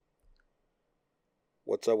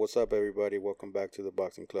What's up, everybody? Welcome back to the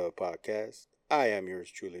Boxing Club podcast. I am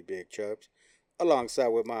yours truly, Big Chubbs, alongside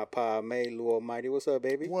with my pa May Lou Almighty. What's up,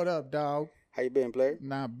 baby? What up, dog? How you been, player?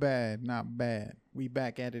 Not bad, not bad. We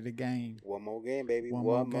back at it again. One more game, baby. One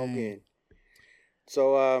One more more game. game.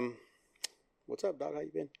 So, what's up, dog? How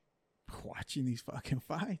you been? Watching these fucking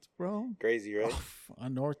fights, bro. Crazy, right?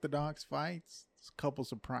 Unorthodox fights. A couple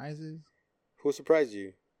surprises. Who surprised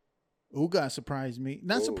you? Uga surprised me.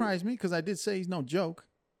 Not Ooh. surprised me because I did say he's no joke.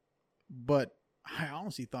 But I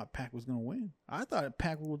honestly thought Pac was going to win. I thought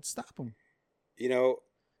Pac would stop him. You know,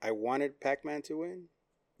 I wanted Pac-Man to win,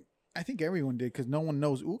 I think everyone did because no one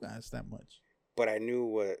knows Ugas that much. but I knew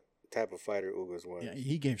what type of fighter Ugas was. Yeah,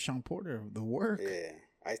 he gave Sean Porter the work. Yeah.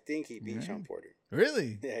 I think he beat Yeah. Sean Porter.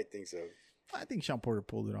 Really? Yeah, I think so. I think Sean Porter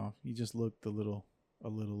pulled it off. He just looked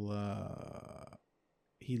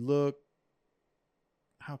he looked,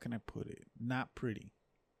 how can I put it? Not pretty.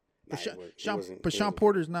 Nah, But Sean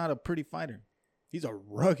Porter's not a pretty fighter. He's a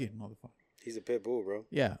rugged motherfucker. He's a pit bull, bro.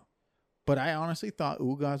 Yeah. But I honestly thought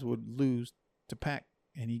Ugas would lose to Pac,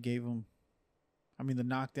 and he gave him, the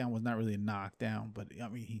knockdown was not really a knockdown, but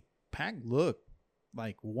Pac looked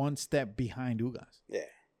like one step behind Ugas. Yeah.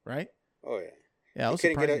 Right? Oh, yeah. Yeah,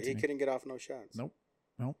 He couldn't get off no shots. Nope.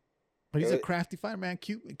 But he's a crafty fighter, man.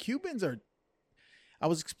 Cubans are. I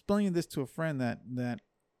was explaining this to a friend that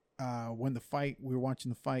when we were watching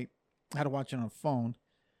the fight, I had to watch it on a phone.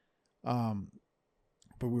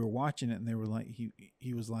 But we were watching it, and they were like,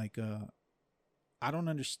 he was like, I don't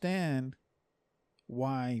understand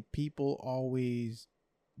why people always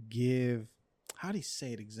give. How do you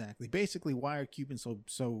say it exactly? Basically, why are Cubans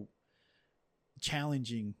so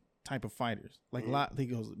challenging type of fighters? Like he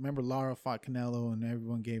goes, remember Lara fought Canelo, and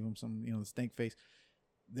everyone gave him some, the snake face.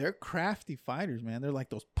 They're crafty fighters, man. They're like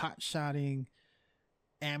those pot shotting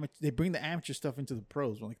amateur. They bring the amateur stuff into the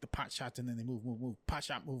pros, like the pot shots, and then they move, pot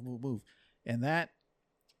shot, move, and that,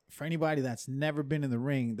 for anybody that's never been in the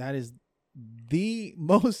ring, that is the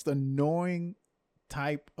most annoying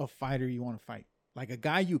type of fighter you want to fight. Like a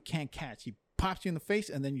guy you can't catch. He pops you in the face,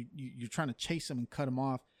 and then you're trying to chase him and cut him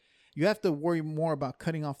off. You have to worry more about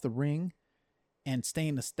cutting off the ring and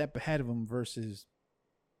staying a step ahead of him versus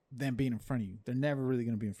them being in front of you. They're never really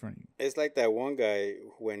going to be in front of you. It's like that one guy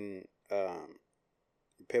when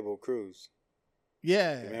Pitbull Cruz.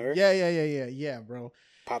 Yeah. Remember? Yeah, bro.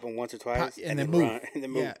 Pop him once or twice and then move. Run, and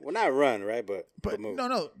then move. Yeah. Well, not run, right? But move.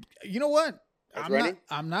 No. You know what? Running?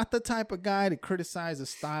 I'm not the type of guy to criticize a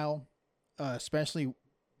style, especially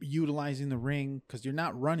utilizing the ring, because you're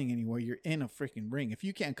not running anywhere. You're in a freaking ring. If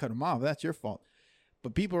you can't cut them off, that's your fault.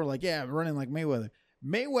 But people are like, yeah, I'm running like Mayweather.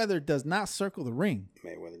 Mayweather does not circle the ring.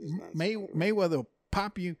 Mayweather does not. Mayweather will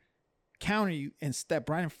pop you, counter you, and step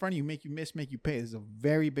right in front of you, make you miss, make you pay. There's a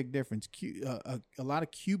very big difference. A lot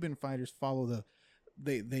of Cuban fighters follow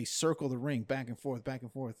they circle the ring back and forth,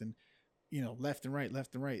 and left and right,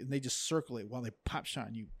 and they just circle it while they pop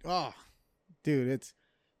shot you. Oh, dude,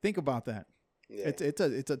 think about that. Yeah.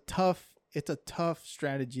 It's a tough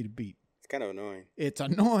strategy to beat. It's kind of annoying. It's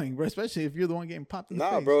annoying, bro, especially if you're the one getting popped in the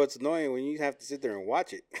face. No, bro, it's annoying when you have to sit there and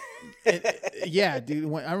watch it. Yeah,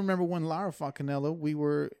 dude. I remember when Lara fought Canelo, we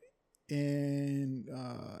were in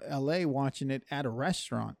L.A. watching it at a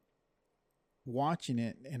restaurant,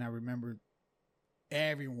 and I remember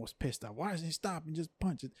everyone was pissed off. Why doesn't he stop and just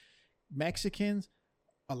punch it?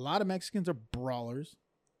 A lot of Mexicans are brawlers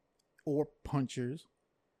or punchers.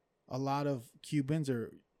 A lot of Cubans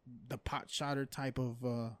are the pot shotter type of,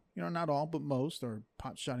 not all, but most are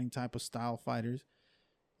pot shotting type of style fighters.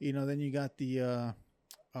 Then you got the,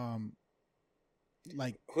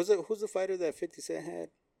 who's the fighter that 50 Cent had?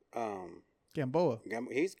 Gamboa.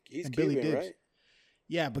 He's and Cuban, Billy Dibs. right?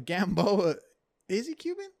 Yeah, but Gamboa, is he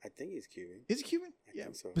Cuban? I think he's Cuban. Is he Cuban? I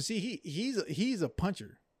think so. But see, he's a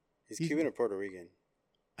puncher. He's Cuban or Puerto Rican?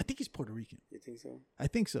 I think he's Puerto Rican. You think so? I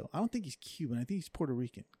think so. I don't think he's Cuban. I think he's Puerto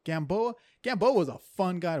Rican. Gamboa was a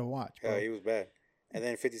fun guy to watch, bro. Oh, he was bad. And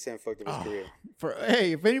then 50 Cent fucked up his career.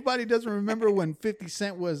 If anybody doesn't remember when 50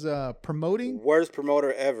 Cent was promoting. Worst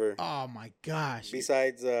promoter ever. Oh, my gosh.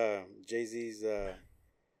 Besides Jay-Z's...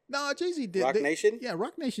 No, Jay-Z did. Rock Nation? Yeah,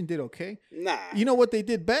 Rock Nation did okay. Nah. You know what they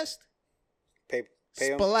did best? Pay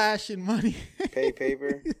Splashing money. Pay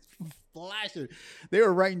paper. Splashing. They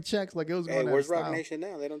were writing checks like it was going out of where's style. Rock Nation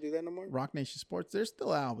now? They don't do that no more? Rock Nation Sports. They're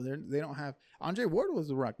still out, but they don't have... Andre Ward was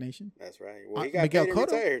the Rock Nation. That's right. Well, he got Miguel paid and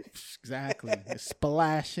Cotto? retired. Exactly.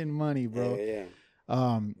 Splashing money, bro. Yeah.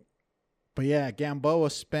 But yeah, Gamboa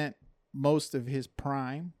spent most of his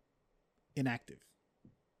prime inactive.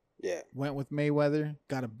 Yeah. Went with Mayweather,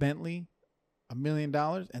 got a Bentley, $1 million,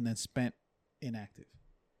 and then spent inactive.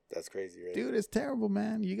 That's crazy, right? Dude, it's terrible,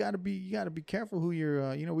 man. You gotta be careful who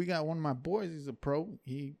you're. We got one of my boys. He's a pro.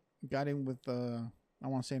 He got in with I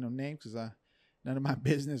don't want to say no names because none of my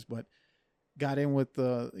business, but got in with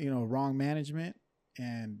wrong management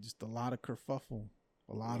and just a lot of kerfuffle.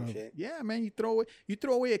 A lot of shit. Yeah, man. You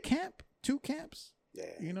throw away a camp, 2 camps.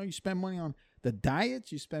 Yeah. You spend money on the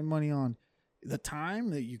diets. You spend money on the time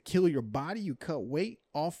that you kill your body. You cut weight,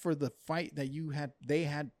 all for the fight that they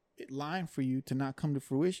had it lined for you to not come to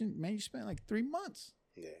fruition. Man, you spent like 3 months.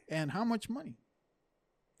 Yeah. And how much money?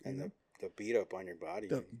 And the beat up on your body.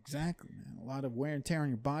 Exactly, man. A lot of wear and tear on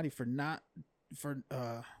your body for them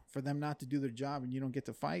not to do their job, and you don't get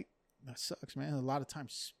to fight. That sucks, man. A lot of time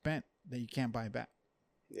spent that you can't buy back.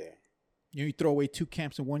 Yeah. You throw away 2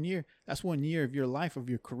 camps in 1 year. That's 1 year of your life, of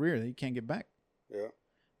your career that you can't get back. Yeah.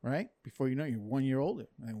 Right? Before you know it, you're 1 year older.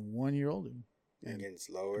 And 1 year older. And getting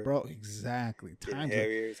slower. Bro, exactly. Getting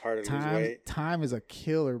heavier. It's harder to lose weight. Time is a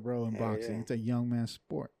killer, bro, in boxing. Yeah. It's a young man's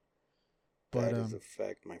sport. But, that is a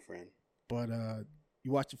fact, my friend. But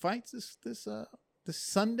you watch the fights this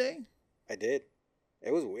Sunday? I did.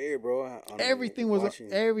 It was weird, bro. Everything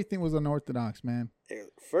was unorthodox, man.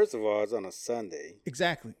 First of all, it's on a Sunday.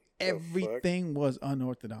 Exactly. Everything was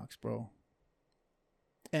unorthodox, bro.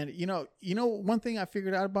 And you know one thing I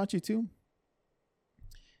figured out about you too?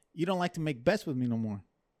 You don't like to make bets with me no more.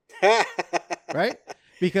 Right?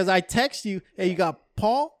 Because I text you, hey, you got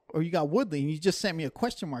Paul or you got Woodley, and you just sent me a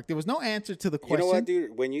question mark. There was no answer to the question. You know what,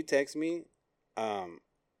 dude? When you text me,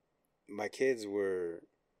 my kids were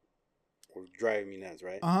driving me nuts,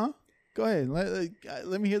 right? Uh-huh. Go ahead.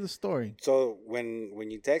 Let me hear the story. So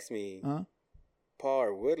when you text me, Paul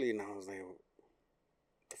or Woodley, and I was like, what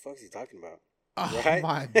the fuck is he talking about? Oh, right?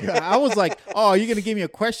 My God. I was like, oh, you're going to give me a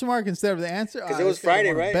question mark instead of the answer? Because it was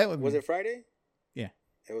Friday, right? Was it Friday? Yeah.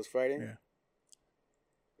 It was Friday? Yeah.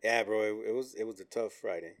 Yeah, bro. It was a tough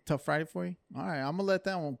Friday. Tough Friday for you? All right. I'm going to let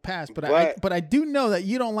that one pass. But I do know that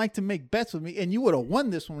you don't like to make bets with me, and you would have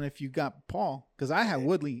won this one if you got Paul, because I had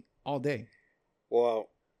Woodley all day. Well,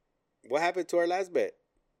 what happened to our last bet?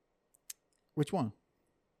 Which one?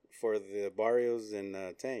 For the Barrios and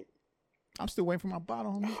Tank. I'm still waiting for my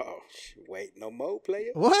bottle, homie. Oh, wait, no more,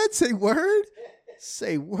 player. What? Say word?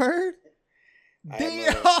 Say word?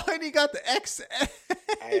 Damn, and he got the X.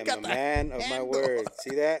 I am a man of my word.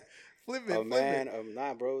 See that? Flip it.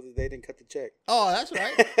 Nah, bro. They didn't cut the check. Oh, that's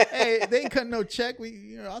right. Hey, they ain't cutting no check.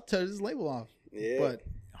 I'll tear this label off. Yeah. But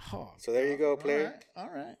so there you go, player. All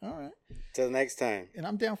right. Till next time. And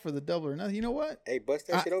I'm down for the double or nothing. You know what? Hey, bust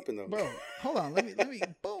that shit open though, bro. Hold on. Let me.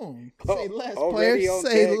 Boom. Oh, say less, already player. on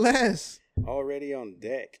Say deck. less. Already on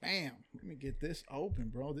deck. Damn. Let me get this open,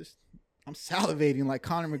 bro. I'm salivating like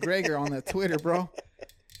Conor McGregor on that Twitter, bro.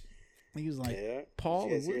 He was like, Paul.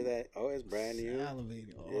 Did you guys hear that? Oh, it's brand new.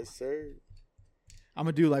 Salivating. Oh. Yes, sir. I'm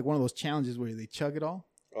gonna do like one of those challenges where they chug it all.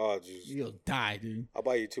 Oh, just you'll die, dude. I'll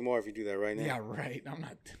buy you 2 more if you do that right now. Yeah, right. I'm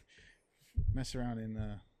not mess around and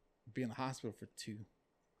be in the hospital for 2.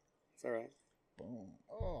 It's all right. Boom.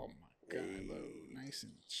 Oh my God. Hey. Nice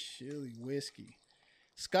and chilly whiskey.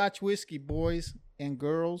 Scotch whiskey, boys and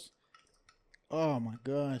girls. Oh my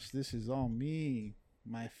gosh, this is all me.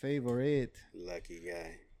 My favorite. Lucky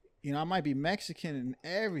guy. I might be Mexican and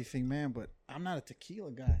everything, man, but I'm not a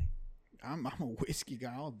tequila guy. I'm a whiskey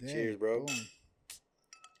guy all day. Cheers, bro. Boom.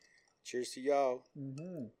 Cheers to y'all.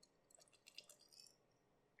 Mm-hmm.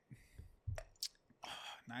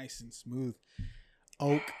 Nice and smooth.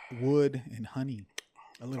 Oak, wood, and honey.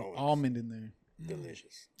 A little almond in there.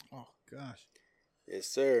 Delicious. Oh gosh. Yes,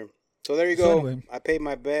 sir. So there you go. Anyway, I paid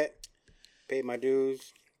my bet, paid my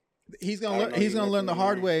dues. He's gonna learn the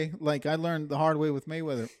hard way, like I learned the hard way with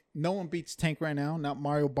Mayweather. No one beats Tank right now. Not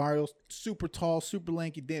Mario Barrios. Super tall, super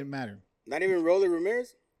lanky. Didn't matter. Not even Rolly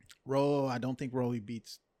Ramirez. I don't think Rolly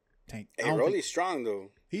beats Tank. Hey, Rolly's strong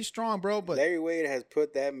though. He's strong, bro. But Larry Wade has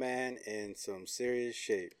put that man in some serious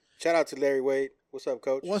shape. Shout out to Larry Wade. What's up,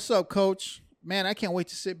 Coach? What's up, Coach? Man, I can't wait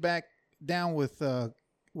to sit back down with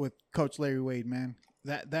Coach Larry Wade. Man,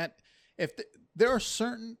 there are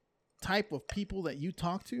certain type of people that you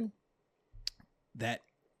talk to that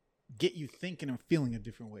get you thinking and feeling a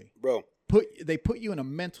different way, bro. They put you in a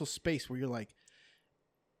mental space where you're like,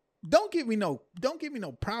 don't give me no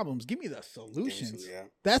problems. Give me the solutions. Yeah.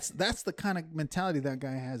 That's the kind of mentality that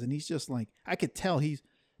guy has, and he's just like, I could tell he's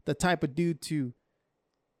the type of dude to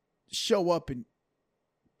show up and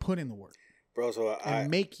put in the work, bro. So I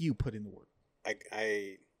make you put in the work.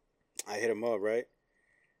 I hit him up, right,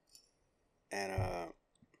 and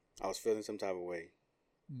I was feeling some type of way,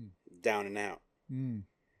 down and out,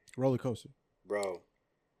 roller coaster, bro.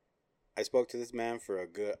 I spoke to this man for a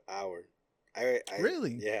good hour.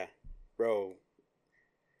 Really? Yeah, bro.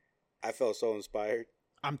 I felt so inspired.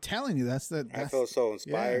 I'm telling you, that's I felt so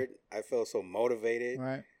inspired. Yeah. I felt so motivated.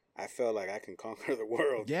 Right. I felt like I can conquer the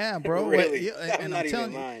world. Yeah, bro. Really. Yeah, I'm not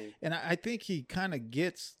even lying. And I think he kind of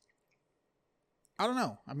gets. I don't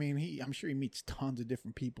know. I mean, I'm sure he meets tons of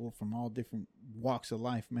different people from all different walks of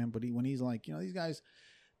life, man. But when he's like,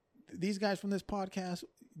 these guys from this podcast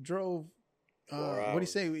drove. What do you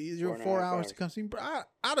say? He drove 4 hours to come see me. Bro,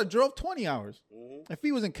 I'd have drove 20 hours. Mm-hmm. If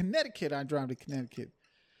he was in Connecticut, I'd drive to Connecticut.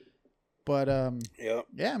 But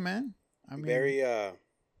yeah, man. I mean,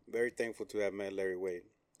 very thankful to have met Larry Wade.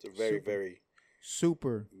 It's a very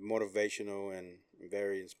super motivational and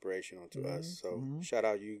very inspirational to us. So shout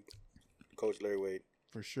out you, Coach Larry Wade,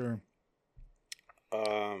 for sure.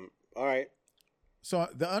 All right. So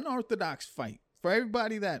the unorthodox fight for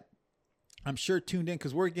everybody that I'm sure tuned in,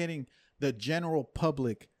 because we're getting the general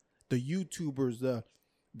public, the YouTubers,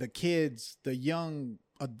 the kids, the young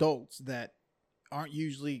adults that aren't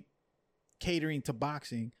usually catering to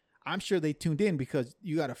boxing. I'm sure they tuned in because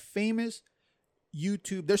you got a famous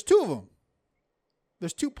YouTube. There's two of them.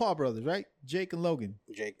 There's two Paul brothers, right? Jake and Logan.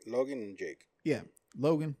 Logan and Jake. Yeah,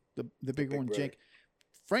 Logan, the bigger one, brother. Jake.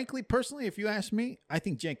 Frankly, personally, if you ask me, I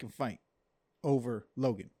think Jake can fight over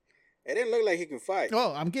Logan. It didn't look like he can fight.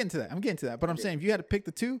 Oh, I'm getting to that. But I'm saying if you had to pick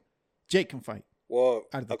the two, Jake can fight. Well,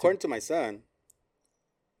 according to my son,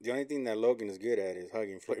 the only thing that Logan is good at is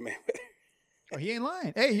hugging Floyd Mayweather. Oh, he ain't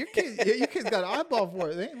lying. Hey, your kids got an eyeball for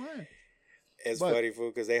it. They ain't lying. It's funny, fool,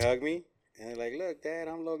 because they hug me. And they're like, look, Dad,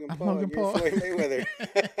 I'm Logan Paul. You're Floyd Mayweather.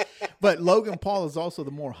 But Logan Paul is also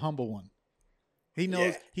the more humble one. He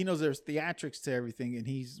knows there's theatrics to everything, and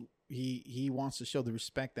he wants to show the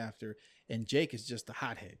respect after. And Jake is just a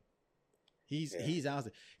hothead. He's out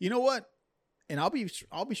there. You know what? And I'll be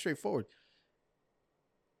straightforward.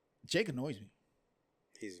 Jake annoys me.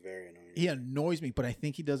 He's very annoying. He annoys me, but I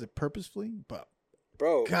think he does it purposefully. But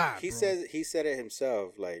bro, he said it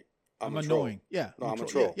himself. Like I'm annoying. Troll. Yeah, no, I'm a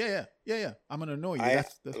troll. Yeah. I'm gonna annoy you.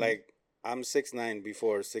 That's like I'm 6'9"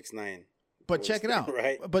 before 6'9". But check it out,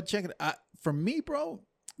 right? But check it out. For me, bro,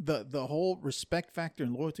 the whole respect factor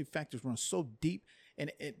and loyalty factors run so deep,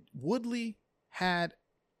 and Woodley had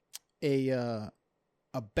a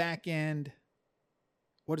back end.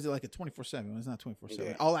 What is it, like a 24/7? It's not 24/7.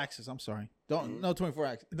 Yeah. All access. I'm sorry. No 24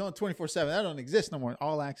 access. No 24/7. That don't exist no more.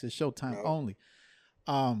 All access, Showtime only.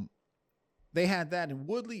 They had that, and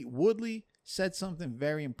Woodley said something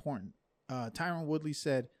very important. Tyron Woodley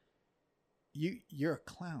said, "You're a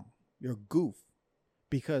clown. You're a goof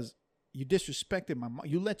because you disrespected my mom.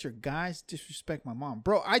 You let your guys disrespect my mom,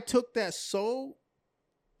 bro." I took that so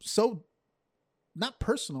not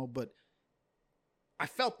personal, but I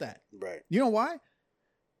felt that. Right. You know why?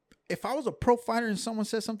 If I was a pro fighter and someone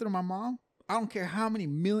said something to my mom, I don't care how many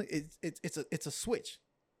million. It's a switch.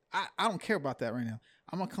 I don't care about that right now.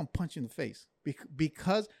 I'm gonna come punch you in the face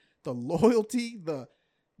because the loyalty, the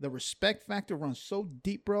respect factor runs so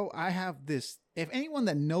deep, bro. I have this. If anyone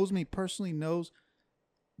that knows me personally knows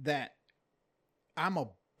that I'm a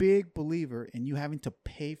big believer in you having to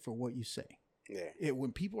pay for what you say. Yeah.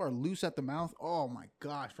 When people are loose at the mouth, oh my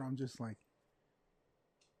gosh, bro, I'm just like,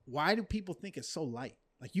 why do people think it's so light?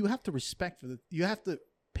 Like you have to you have to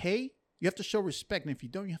pay, you have to show respect. And if you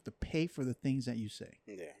don't, you have to pay for the things that you say.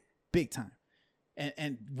 Yeah. Big time.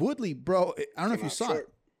 And Woodley, bro, I don't know if you saw it.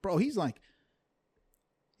 Bro, he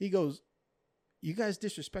goes, you guys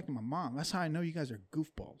disrespecting my mom. That's how I know you guys are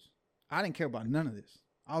goofballs. I didn't care about none of this.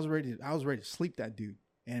 I was ready to sleep that dude.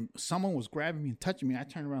 And someone was grabbing me and touching me. I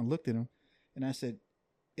turned around and looked at him and I said,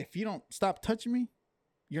 if you don't stop touching me,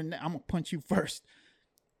 I'm gonna punch you first.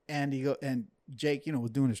 And Jake,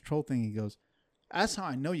 was doing his troll thing. He goes, that's how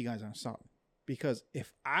I know you guys aren't solid. Because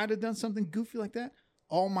if I'd have done something goofy like that,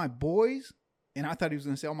 all my boys, and I thought he was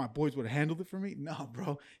going to say all my boys would have handled it for me. No,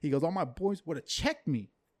 bro. He goes, all my boys would have checked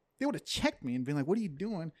me. They would have checked me and been like, what are you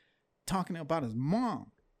doing talking about his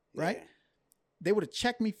mom? Right? Yeah. They would have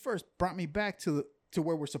checked me first, brought me back to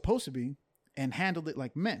where we're supposed to be and handled it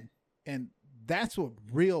like men. And that's what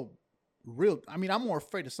real, I mean, I'm more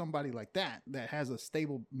afraid of somebody like that has a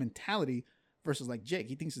stable mentality versus like Jake.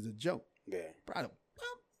 He thinks it's a joke. Yeah. Bro,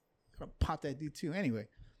 I'll pop that dude too. Anyway,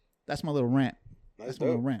 that's my little rant. That's my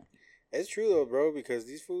little rant. It's true though, bro, because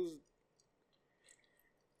these fools,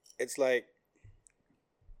 it's like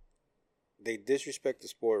they disrespect the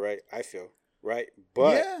sport, right? I feel, right?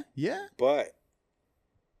 But yeah. But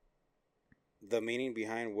the meaning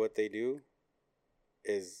behind what they do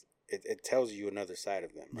is it tells you another side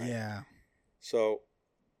of them, right? Yeah. So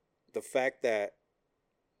the fact that,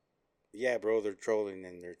 yeah, bro, they're trolling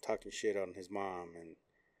and they're talking shit on his mom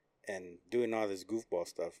and doing all this goofball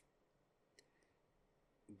stuff.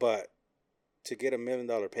 But to get $1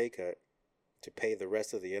 million pay cut to pay the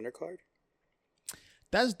rest of the undercard.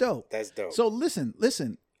 That's dope. That's dope. So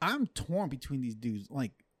listen. I'm torn between these dudes.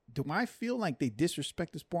 Like, do I feel like they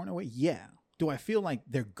disrespect the sport in a way? Yeah. Do I feel like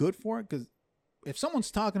they're good for it? Because if someone's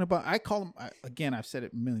talking about, I call them, again, I've said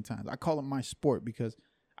it a million times, I call it my sport because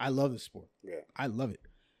I love the sport. Yeah. I love it.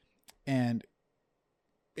 And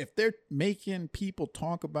if they're making people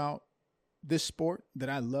talk about this sport that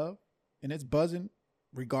I love and it's buzzing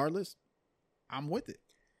regardless, I'm with it.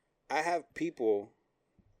 I have people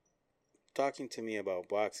talking to me about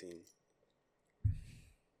boxing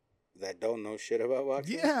that don't know shit about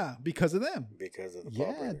boxing. Yeah, because of them. Because of the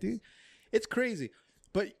Paul brothers. Dude. It's crazy.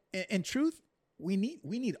 But in truth, we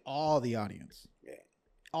need all the audience. Yeah.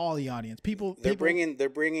 All the audience. They're bringing the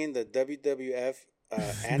WWF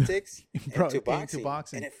antics into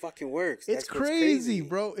boxing. And it fucking works. It's crazy,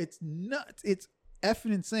 bro. It's nuts. It's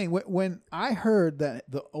effing insane. When I heard that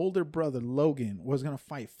the older brother Logan was gonna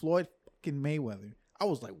fight Floyd fucking Mayweather, I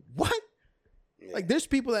was like, what? Yeah. Like, there's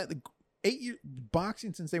people that 8 years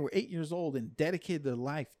boxing since they were 8 years old and dedicated their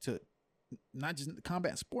life to not just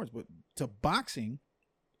combat sports, but to boxing,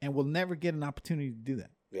 and will never get an opportunity to do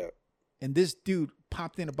that. Yeah. And this dude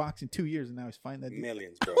popped into boxing 2 years, and now he's fighting that dude.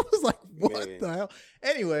 Millions, bro. I was like, what the hell?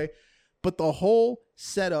 Anyway, but the whole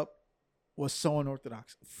setup was so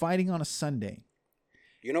unorthodox. Fighting on a Sunday.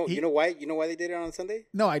 You know why they did it on Sunday?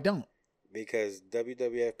 No, I don't. Because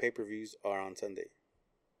WWF pay-per-views are on Sunday.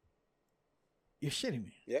 You're shitting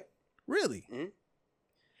me. Yeah. Really? Mm-hmm.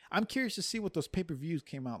 I'm curious to see what those pay-per-views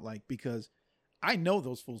came out like, because I know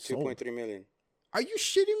those fools sold. 2.3 million. Are you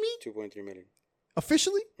shitting me? 2.3 million.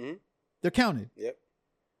 Officially? Mm-hmm. They're counted. Yep.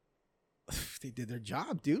 They did their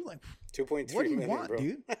job, dude. Like, 2.3 what do you million, want, bro?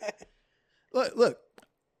 dude? Look,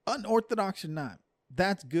 unorthodox or not,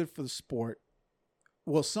 that's good for the sport.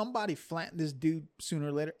 Will somebody flatten this dude sooner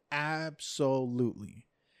or later? Absolutely.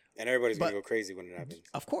 And everybody's going to go crazy when it happens.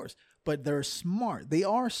 Of course. But they're smart. They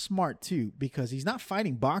are smart, too, because he's not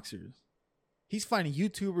fighting boxers. He's fighting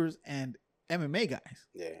YouTubers and MMA guys.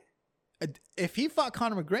 Yeah. If he fought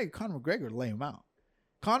Conor McGregor would lay him out.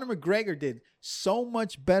 Conor McGregor did so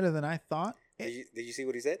much better than I thought. Did you see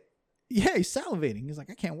what he said? Yeah, he's salivating. He's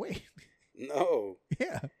like, I can't wait. No.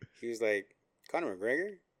 Yeah. He was like, Conor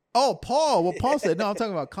McGregor? Oh, Paul. Well, Paul said, no, I'm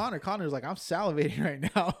talking about Conor. Conor's like, I'm salivating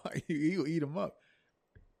right now. You'll eat him up.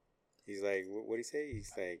 He's like, what'd he say?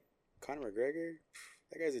 He's like, Conor McGregor?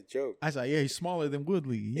 That guy's a joke. I said, yeah, he's smaller than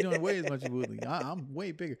Woodley. He don't weigh as much as Woodley. I'm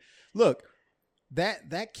way bigger. Look,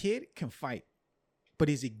 that kid can fight. But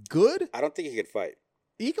is he good? I don't think he could fight.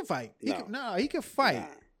 He can fight. He can fight. Nah.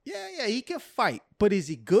 Yeah, he can fight. But is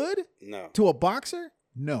he good? No. To a boxer?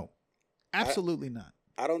 No. Absolutely not.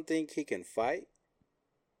 I don't think he can fight.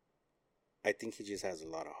 I think he just has a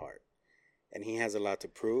lot of heart. And he has a lot to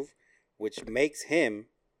prove, which makes him,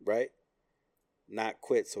 right, not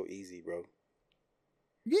quit so easy, bro.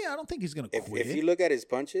 Yeah, I don't think he's going to quit. If you look at his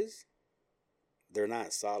punches, they're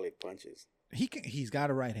not solid punches. He's got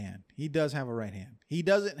a right hand. He does have a right hand. He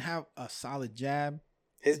doesn't have a solid jab.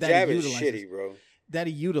 His jab is shitty, bro. That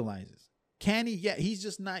he utilizes. Can he? Yeah, he's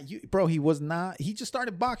just not. Bro, he was not. He just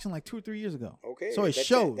started boxing like 2 or 3 years ago. Okay. So it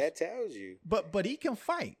shows. That tells you. But he can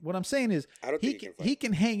fight. What I'm saying is, I don't think he can fight. He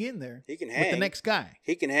can hang in there. He can hang with the next guy.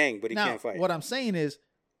 He can hang, but he can't fight. What I'm saying is,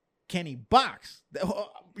 can he box?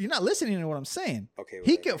 You're not listening to what I'm saying. Okay.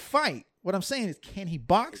 He can fight. What I'm saying is, can he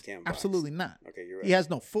box? He can't box. Absolutely not. Okay, you're right. He has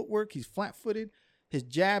no footwork. He's flat-footed. His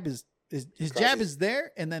jab is jab is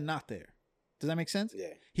there and then not there. Does that make sense?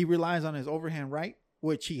 Yeah. He relies on his overhand right,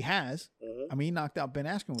 which he has. Mm-hmm. I mean, he knocked out Ben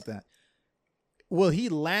Askren with that. Will he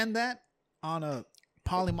land that on a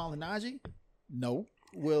Paulie Malignaggi? No.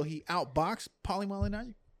 Will he outbox Paulie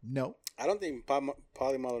Malignaggi? No. I don't think Paulie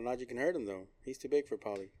Malignaggi can hurt him, though. He's too big for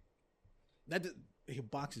Paulie. He'll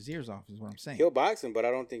box his ears off, is what I'm saying. He'll box him, but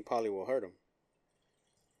I don't think Paulie will hurt him.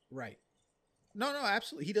 Right. No,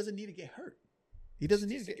 absolutely. He doesn't need to get hurt. He doesn't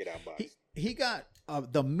need to get outboxed. He got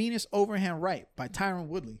the meanest overhand right by Tyron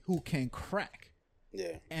Woodley, who can crack.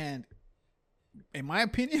 Yeah. And in my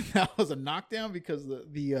opinion, that was a knockdown because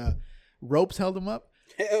the ropes held him up.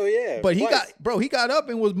 Hell yeah. But he got up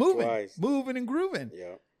and was moving. Twice. Moving and grooving.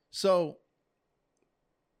 Yeah. So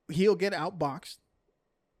he'll get outboxed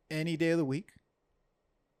any day of the week.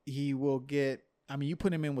 He will get, I mean, you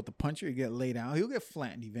put him in with the puncher, he get laid out. He'll get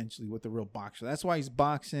flattened eventually with the real boxer. That's why he's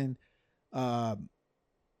boxing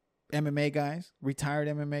MMA guys, retired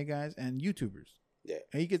MMA guys, and YouTubers. Yeah.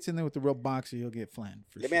 And he gets in there with the real boxer, he'll get flattened.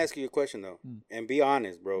 Let me ask you a question, though. And be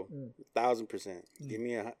honest, bro. 1,000%. Give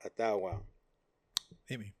me a thou wow.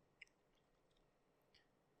 Hit me.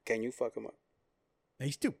 Can you fuck him up?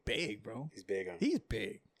 He's too big, bro. He's big, huh? He's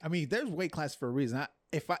big. I mean, there's weight class for a reason.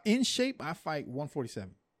 If I in shape, I fight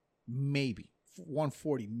 147, maybe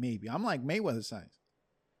 140, maybe. I'm like Mayweather size,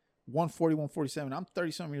 140, 147. I'm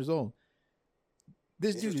 30-something years old.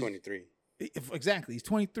 This dude is 23. Exactly. He's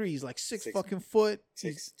 23. He's like six fucking foot.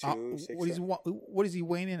 6'2", what is he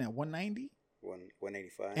weighing in at? 190?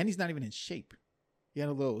 185. And he's not even in shape. He had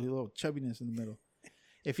a little chubbiness in the middle.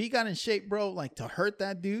 If he got in shape, bro, like to hurt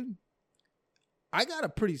that dude, I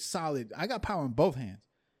got power in both hands.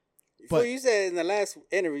 But you said in the last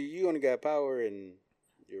interview you only got power and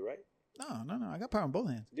you're right. No. I got power in both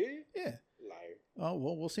hands. Do you? Yeah. Liar. Oh,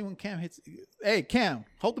 well, we'll see when Cam hits. Hey, Cam,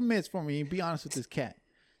 hold the mitts for me and be honest with this cat.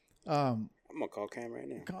 I'm gonna call Cam right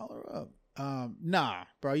now. Call her up. Nah,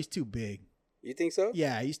 bro, he's too big. You think so?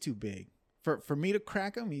 Yeah, he's too big. For me to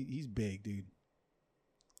crack him, he's big, dude.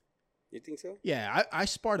 You think so? Yeah, I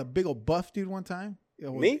sparred a big old buff dude one time.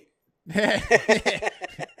 Me?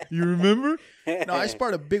 You remember? No, I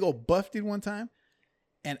sparred a big old buff dude one time,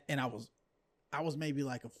 and I was maybe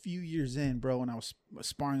like a few years in, bro, and I was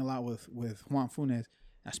sparring a lot with Juan Funes.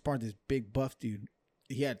 I sparred this big buff dude.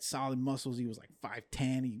 He had solid muscles. He was like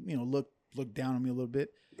 5'10". He looked down on me a little bit.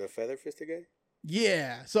 The feather fisted guy?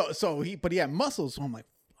 Yeah. So he had muscles. So I'm like,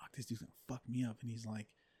 fuck, this dude's gonna fuck me up. And he's like,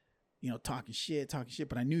 talking shit.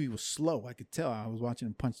 But I knew he was slow. I could tell. I was watching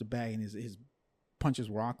him punch the bag, and his punches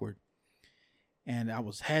were awkward. And I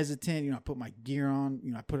was hesitant. I put my gear on.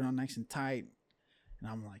 I put it on nice and tight. And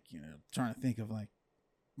I'm like, trying to think of like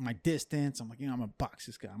my distance. I'm like, I'm gonna box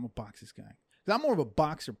this guy. Because I'm more of a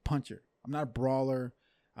boxer puncher. I'm not a brawler.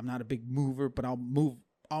 I'm not a big mover, but I'll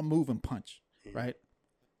move and punch, right?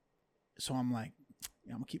 So I'm like,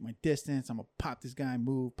 I'm gonna keep my distance. I'm gonna pop this guy,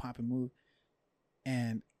 pop and move.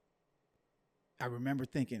 And I remember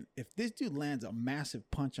thinking, if this dude lands a massive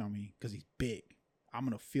punch on me because he's big, I'm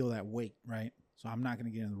gonna feel that weight, right? So I'm not gonna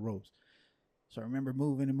get in the ropes. So I remember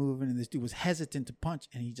moving, and this dude was hesitant to punch,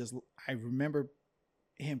 and I remember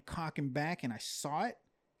him cocking back, and I saw it,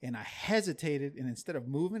 and I hesitated, and instead of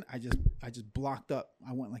moving, I just blocked up.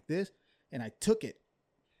 I went like this, and I took it,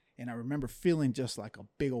 and I remember feeling just like a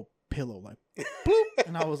big old pillow, like bloop,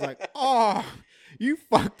 and I was like, "Oh, you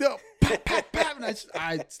fucked up!" Pap, pap, pap. And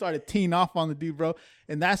I started teeing off on the dude, bro,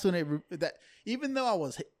 and that's when even though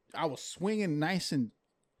I was swinging nice and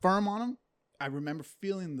firm on him, I remember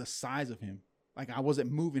feeling the size of him. Like I wasn't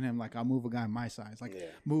moving him like I'll move a guy my size, like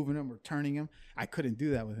moving him or turning him. I couldn't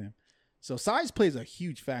do that with him. So size plays a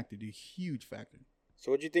huge factor, dude. Huge factor.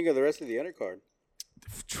 So what'd you think of the rest of the undercard?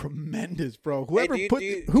 Tremendous, bro. Whoever who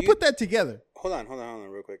put that together? Hold on,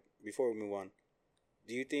 real quick before we move on.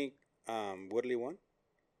 Do you think Woodley won?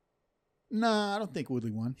 Nah, I don't think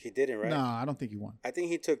Woodley won. He didn't, right? Nah, I don't think he won. I think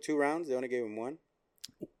he took 2 rounds. They only gave him 1.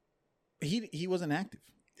 He wasn't active.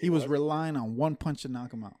 He was relying on one punch to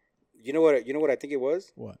knock him out. You know what I think it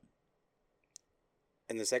was? What?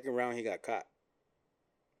 In the second round, he got caught.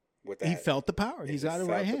 With that. He felt the power. He's got a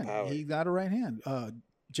right hand. He got a right hand.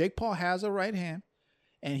 Jake Paul has a right hand,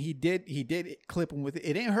 and he did clip him with it.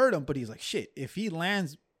 It didn't hurt him, but he's like, shit, if he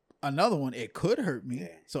lands another one, it could hurt me. Yeah.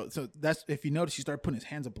 So that's, if you notice, he started putting his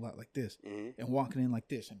hands up a lot like this and walking in like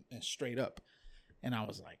this and straight up. And I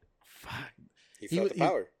was like, fuck. He felt the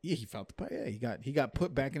power. He felt the power. Yeah, he got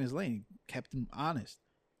put back in his lane. Kept him honest.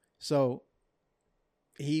 So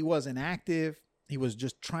he wasn't active. He was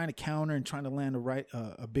just trying to counter and trying to land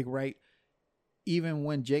a big right. Even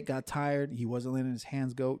when Jake got tired, he wasn't letting his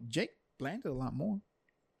hands go. Jake landed a lot more.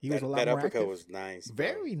 He was a lot more active. That uppercut was nice. Bro.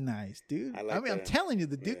 Very nice, dude. I mean, I'm telling you,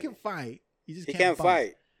 the dude can fight. He just can't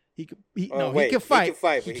fight. He can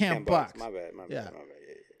fight. He can't box. My bad. Yeah.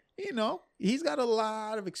 He's got a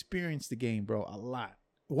lot of experience to gain, bro. A lot.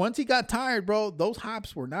 Once he got tired, bro, those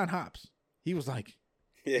hops were not hops. He was like,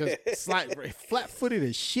 just flat-footed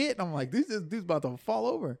as shit. I'm like, this dude's about to fall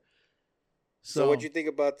over. So what'd you think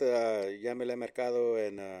about the Yamile Mercado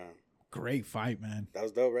and great fight, man. That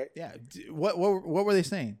was dope, right? Yeah. What were they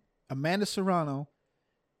saying? Amanda Serrano,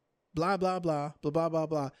 blah blah blah blah blah blah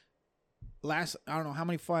blah. Last, I don't know how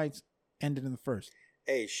many fights ended in the first.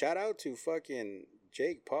 Hey, shout out to fucking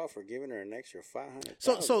Jake Paul for giving her an extra $500,000.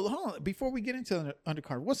 So hold on, before we get into the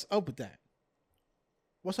undercard, what's up with that?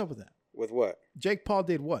 With what? Jake Paul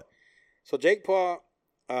did what? So Jake Paul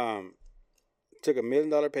took $1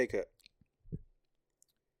 million pay cut.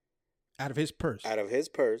 Out of his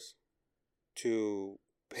purse to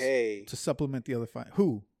pay to supplement the other fight.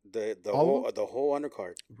 Who? The whole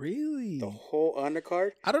undercard. Really? The whole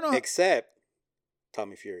undercard? I don't know. Except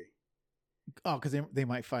Tommy Fury. Oh, because they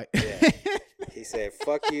might fight. Yeah. He said,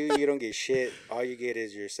 "Fuck you. You don't get shit. All you get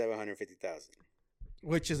is your $750,000."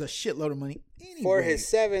 which is a shitload of money anyway. For his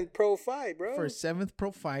 7th pro fight, bro. For his 7th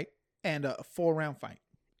pro fight and a 4-round fight.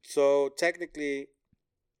 So technically,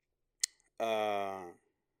 Amanda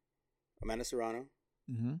Serrano,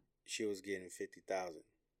 she was getting 50,000.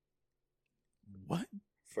 What?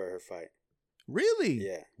 For her fight. Really?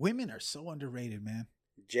 Yeah. Women are so underrated, man.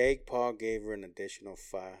 Jake Paul gave her an additional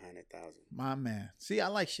 500,000. My man. See, I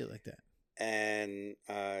like shit like that. And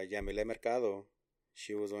Yamile Mercado,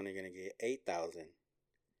 she was only gonna get 8,000.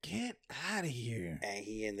 Get out of here. And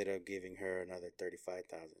he ended up giving her another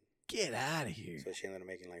 35,000. Get out of here. So she ended up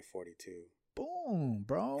making like 42. Boom,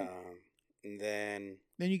 bro. And then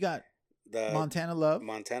you got the Montana Love.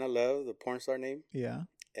 Montana Love, the porn star name. Yeah.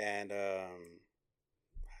 And that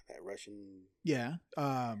Russian. Yeah.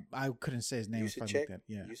 I couldn't say his name. Usachek.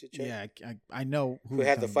 Yeah. Usachek? Yeah. I know who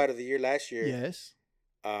had the fight of the year last year. Yes.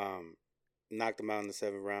 Knocked him out in the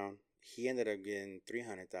 7th round. He ended up getting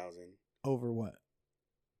 300,000. Over what?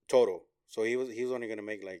 Total. So he was only gonna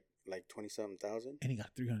make like 20-something thousand. And he got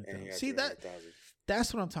 300,000. See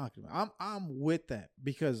that's what I'm talking about. I'm with that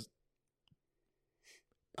because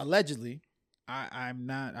allegedly, I've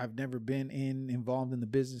never been involved in the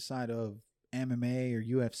business side of MMA or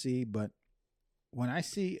UFC, but when I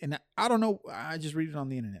see, and I don't know, I just read it on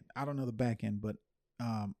the internet. I don't know the back end, but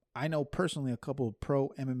I know personally a couple of pro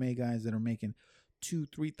MMA guys that are making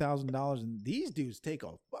 $2,000-$3,000, and these dudes take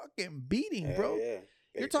a fucking beating, bro. Yeah.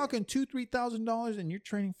 You're talking $2,000-$3,000, and you're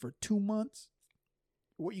training for 2 months.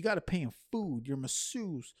 What you got to pay in food, your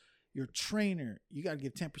masseuse, your trainer. You got to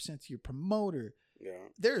give 10% to your promoter. Yeah.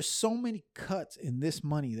 There's so many cuts in this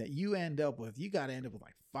money that you end up with. You got to end up with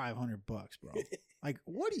like $500, bro. Like,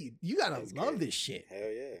 what do you got to love this shit.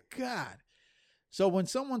 Hell yeah. God. So when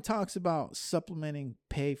someone talks about supplementing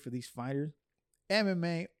pay for these fighters,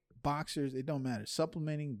 MMA, boxers, it don't matter.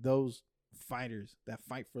 Supplementing those fighters that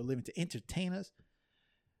fight for a living to entertain us,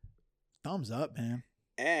 thumbs up, man.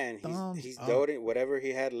 And he's donating whatever he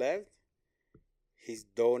had left. He's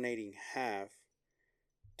donating half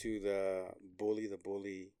to the Bully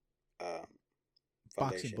Foundation.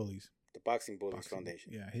 Boxing Bullies. The Boxing Bullies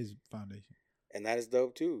Foundation. Yeah, his foundation. And that is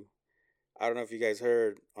dope too. I don't know if you guys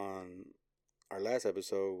heard on our last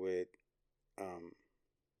episode with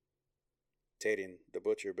Tadian the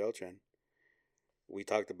Butcher Beltran. We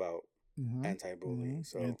talked about anti-bullying.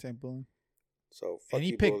 So anti-bullying. So fuck and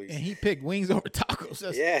he you, picked bullies. and he picked wings over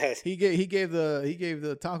tacos. Yes. He gave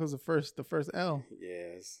the tacos the first L.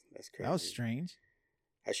 Yes, that's crazy. That was strange.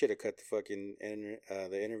 I should have cut the fucking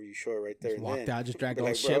the interview short right there. Just walked out, just dragged Be all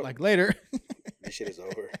like, shit bro, like later. this shit is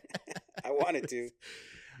over. I wanted to.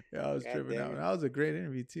 Yeah, I was tripping out. That was a great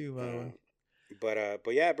interview too, by the way.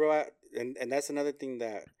 But yeah, bro. And that's another thing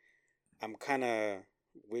that I'm kind of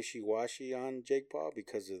wishy-washy on Jake Paul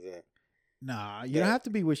because of the. Nah, you don't have to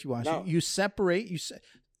be wishy-washy. No. You separate.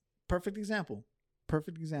 Perfect example.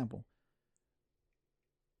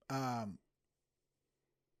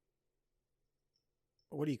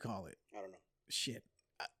 What do you call it? I don't know. Shit.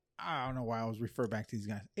 I don't know why I was referred back to these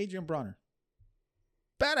guys. Adrian Bronner.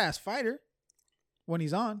 Badass fighter when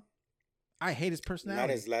he's on. I hate his personality. Not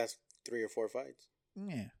his last 3 or 4 fights.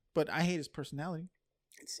 Yeah, but I hate his personality.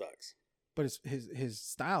 It sucks. But his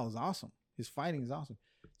style is awesome. His fighting is awesome.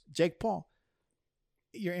 Jake Paul,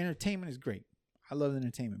 your entertainment is great. I love the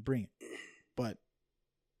entertainment. Bring it. But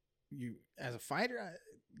you, as a fighter,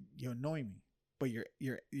 you annoy me. But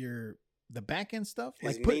you're the back end stuff,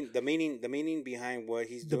 the meaning behind what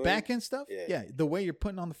he's doing. The back end stuff, yeah. The way you're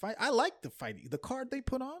putting on the fight, I like the fighting. The card they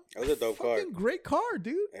put on, that was a dope card. Great card,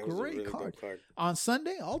 dude. It was great a really card. dope card. On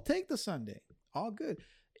Sunday, I'll take the Sunday. All good.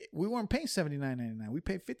 We weren't paying $79.99. We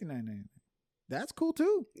paid $59.99. That's cool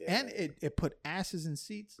too. Yeah. And it put asses in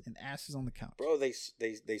seats and asses on the couch. Bro, they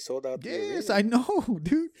sold out. Yes, I know,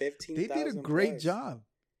 dude. 15,000. They did a great job.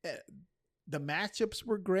 The matchups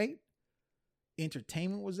were great.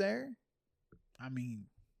 Entertainment was there. I mean,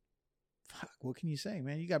 fuck, what can you say,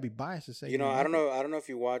 man? You gotta be biased to say. You know, I don't know if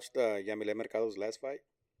you watched Yamile Mercado's last fight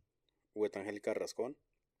with Angelica Rascon.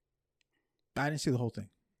 I didn't see the whole thing.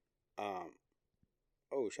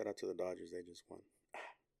 Oh, shout out to the Dodgers. They just won.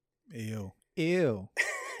 Ew.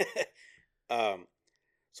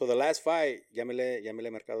 So the last fight,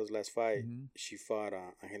 Yamile Mercado's last fight, she fought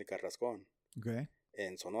Angelica Rascon. Okay.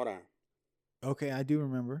 In Sonora. Okay, I do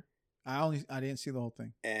remember. I didn't see the whole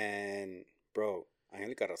thing. And bro,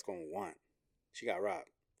 Angelica Rascon won. She got robbed.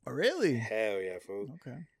 Oh, really? Hell yeah, fool.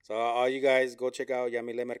 Okay. So all you guys go check out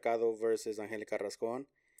Yamile Mercado versus Angelica Rascon,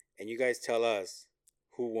 and you guys tell us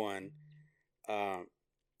who won.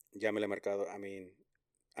 Yamile Mercado. I mean,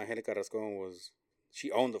 Angelica Rascon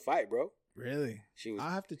she owned the fight, bro. Really? She was.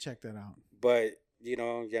 I'll have to check that out. But you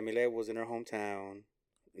know, Yamile was in her hometown.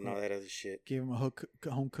 and all that other shit. Give him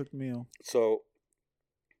a home cooked meal. So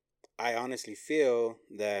I honestly feel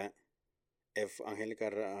that if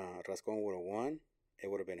Angelica Rascon would have won, it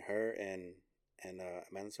would have been her and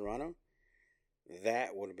Amanda Serrano.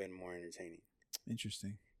 That would have been more entertaining.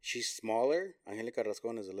 Interesting. She's smaller. Angelica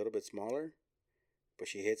Rascon is a little bit smaller, but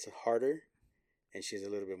she hits harder, and she's a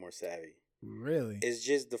little bit more savvy. Really? It's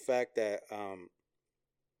just the fact that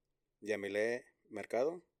Yamile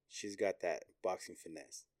Mercado, she's got that boxing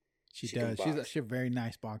finesse. She does. She's a very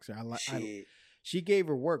nice boxer. She gave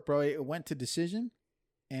her work, bro. It went to decision,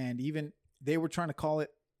 and even they were trying to call it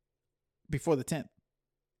before the 10th.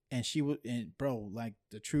 And she was, and bro, like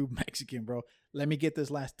the true Mexican, bro. Let me get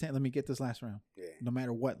this last 10. Let me get this last round. Yeah. No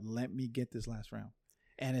matter what, let me get this last round.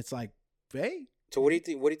 And it's like, hey. So what do you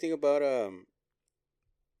think? What do you think about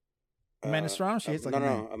Amanda Serrano? She hits like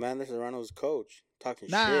no. Amanda Serrano's coach talking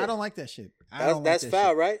shit. Nah, I don't like that shit. That's foul,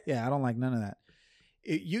 shit. Right? Yeah, I don't like none of that.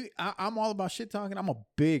 I'm all about shit talking. I'm a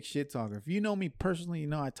big shit talker. If you know me personally, you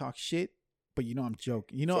know I talk shit. But you know I'm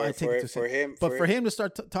joking. You know I take it to for him. But for him to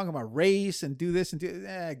start talking about race and do this and do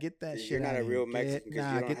get that shit. You're not a real Mexican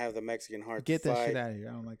because you don't have the Mexican heart. Get to that fight. shit out of here.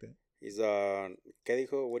 I don't like that. He's ¿Qué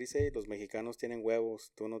dijo? What did he say? Los mexicanos tienen huevos.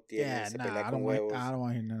 Tú no tienes. I don't want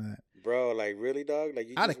to hear none of that. Bro, like really, dog? Like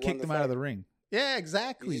I'd have kicked him out of the ring. Yeah,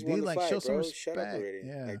 exactly, dude. Like show some respect. Shut up already.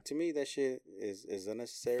 Yeah. Like to me, that shit is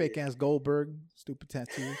unnecessary. Fake ass Goldberg, stupid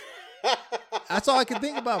tattoos. That's all I can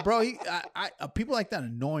think about, bro. People like that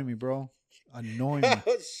annoy me, bro. Annoying me.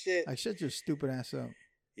 Oh shit! Like shut your stupid ass up.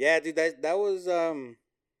 Yeah, dude. That was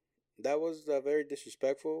very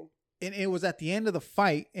disrespectful. And it was at the end of the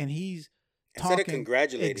fight, and he's instead of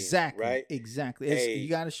congratulating. Exactly. Right. Exactly. Hey, you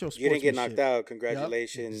got to show. You didn't get knocked out.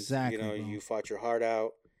 Congratulations. Yep. Exactly. You know, bro. you fought your heart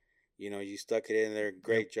out. You know, you stuck it in there.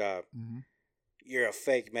 Great job. Mm-hmm. You're a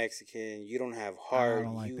fake Mexican. You don't have heart. I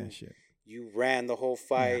don't like that shit. You ran the whole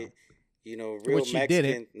fight. Yeah. You know, real Which Mexican.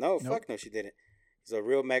 She didn't. No, fuck no, she didn't. So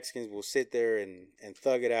real Mexicans will sit there and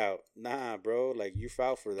thug it out. Nah, bro, like you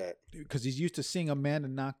foul for that. Because he's used to seeing a man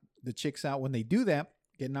and knock the chicks out when they do that,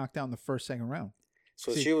 get knocked out in the first, second round.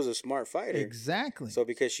 So she was a smart fighter. Exactly. So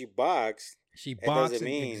because she boxed, it doesn't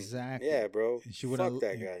mean exactly. Yeah, bro. She fuck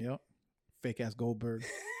that guy. Yep. Fake ass Goldberg.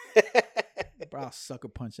 Bro, I'll sucker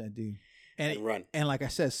punch that dude. And run. And like I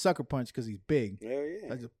said, sucker punch because he's big. Hell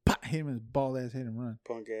yeah. I just pop, hit him in his bald ass head and run.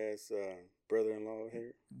 Punk ass brother-in-law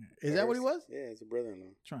here. Is that what he was? Yeah, it's a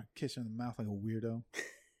brother-in-law. Trying to kiss her in the mouth like a weirdo.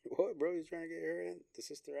 What, bro? He's trying to get her and the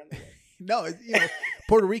sister and the wife? No,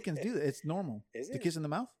 Puerto Ricans do that. It's normal. Is it? The kiss in the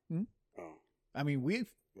mouth? Mm-hmm. Oh. I mean,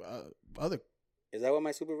 we've other. Is that what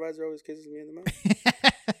my supervisor always kisses me in the mouth?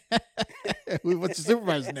 What's your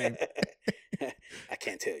supervisor's name? I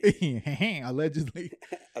can't tell you. Allegedly.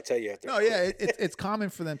 I'll tell you after. No, yeah, it's common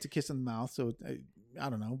for them to kiss in the mouth. So I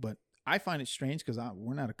don't know, but I find it strange because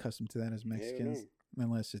we're not accustomed to that as Mexicans,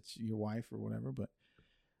 unless it's your wife or whatever. But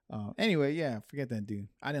anyway, yeah, forget that dude.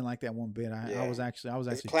 I didn't like that one bit. I was actually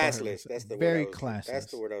it's classless. That's the very word classless. That's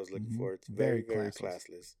the word I was looking for. It's very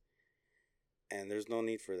classless. And there's no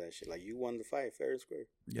need for that shit. Like you won the fight, fair and square.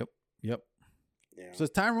 Yep. Yeah. So is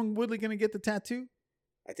Tyron Woodley gonna get the tattoo?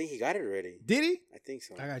 I think he got it already. Did he? I think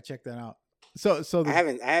so. I gotta check that out. So I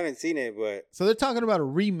haven't seen it, but so they're talking about a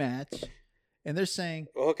rematch, and they're saying,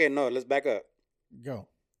 okay, no, let's back up. Go.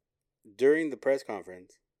 During the press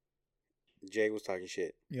conference, Jay was talking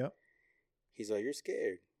shit. Yep. He's like, "You're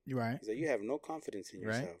scared." You're right. He's like, "You have no confidence in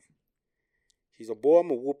yourself." Right. He's like, "Boy, I'm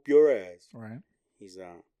gonna whoop your ass." Right. He's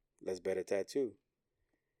let's bet a tattoo.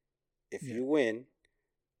 If you win,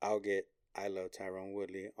 I'll get "I love Tyrone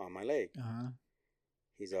Woodley" on my leg.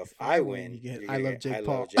 He's if I win, you get I love Jake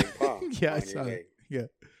Paul. Yeah, I saw it. Yeah.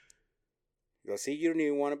 Go see, you don't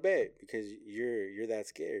even want to bet because you're that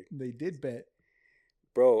scared. They did bet,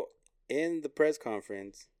 bro. In the press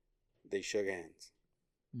conference, they shook hands.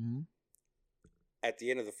 Mm-hmm. At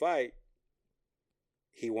the end of the fight,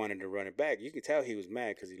 he wanted to run it back. You could tell he was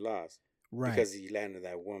mad because he lost. Right. Because he landed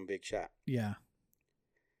that one big shot. Yeah.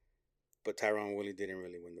 But Tyrone Woodley didn't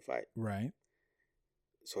really win the fight. Right.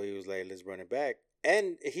 So he was like, let's run it back.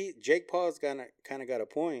 And Jake Paul's kind of got a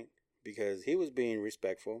point because he was being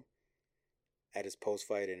respectful at his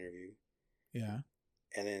post-fight interview. Yeah.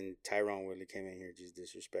 And then Tyrone Woodley came in here just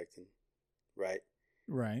disrespecting. Right?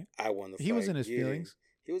 Right. I won the fight. He was in his feelings.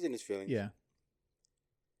 He was in his feelings. Yeah.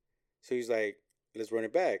 So he's like, let's run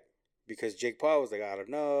it back. Because Jake Paul was like, I don't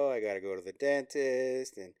know. I got to go to the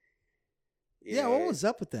dentist. And yeah, what was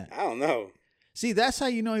up with that? I don't know. See, that's how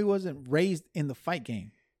you know he wasn't raised in the fight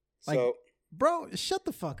game. Like, so Bro, shut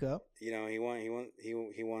the fuck up. You know, he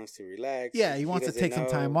wants to relax. Yeah, he wants to take some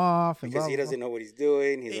time off. And because he doesn't know what he's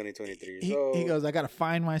doing. He's only 23 years old. He goes, I got to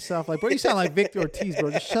find myself. Like, bro, you sound like Victor Ortiz,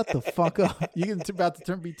 bro. Just shut the fuck up. You're about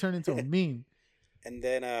to be turned into a meme. And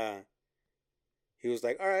then he was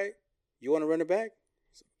like, all right, you want to run it back?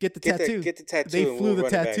 Get the tattoo. Get the tattoo. They flew the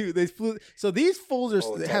tattoo. They flew. So these fools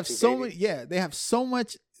have so many. Yeah, they have so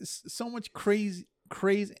much crazy,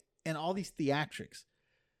 and all these theatrics.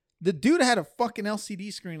 The dude had a fucking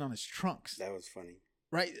LCD screen on his trunks. That was funny.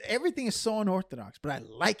 Right? Everything is so unorthodox, but I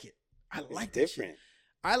like it. It's different.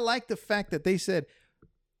 I like the fact that they said,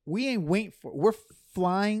 we're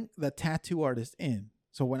flying the tattoo artist in.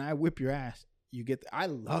 So when I whip your ass, you get I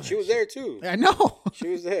love it. She was there too. I know. She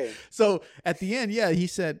was there. So at the end, yeah, he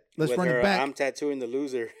said, let's run it back. I'm tattooing the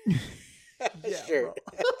loser. Yeah, sure.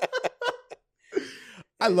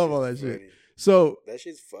 I love all that shit. So that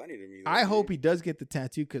shit's funny to me. I hope he does get the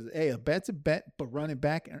tattoo because a bet's a bet, but run it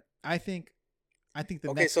back. I think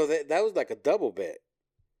so that was like a double bet.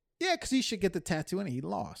 Yeah, because he should get the tattoo and he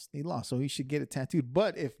lost, so he should get it tattooed.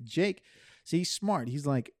 But if Jake, he's smart. He's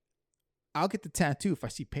like, I'll get the tattoo if I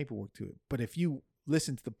see paperwork to it. But if you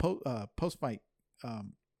listen to the post fight,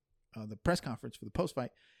 the press conference for the post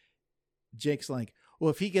fight, Jake's like,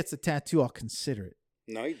 well, if he gets the tattoo, I'll consider it.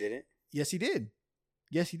 No, he didn't. Yes, he did.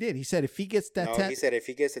 He said if he gets that tattoo. He said if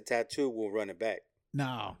he gets a tattoo, we'll run it back.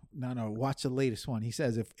 No. Watch the latest one. He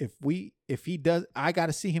says if he does, I got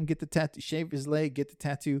to see him get the tattoo, shave his leg, get the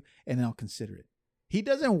tattoo, and then I'll consider it. He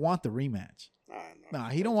doesn't want the rematch. No,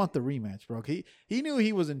 he don't want the rematch, bro. He knew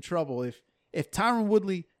he was in trouble if Tyron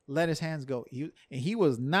Woodley let his hands go. He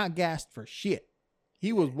was not gassed for shit.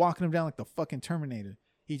 He was walking him down like the fucking Terminator.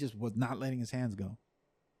 He just was not letting his hands go.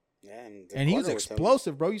 Yeah, and he was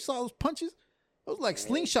explosive, bro. You saw those punches? Those like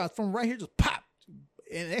slingshots from right here, just pop,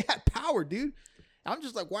 and they had power, dude. I'm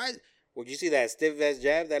just like, why? Well, you see that stiff ass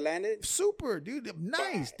jab that landed? Super, dude.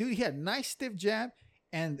 Nice, dude. He had a nice stiff jab,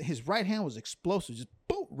 and his right hand was explosive, just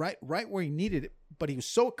boom, right where he needed it. But he was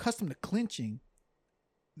so accustomed to clinching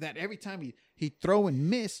that every time he'd throw and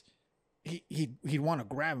miss, he'd want to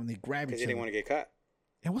grab him. They'd grab each other. Because he didn't want to get caught.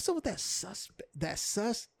 And what's up with that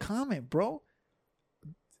sus comment, bro?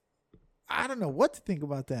 I don't know what to think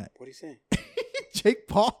about that. What are you saying? Jake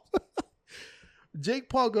Paul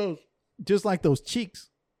goes, just like those cheeks.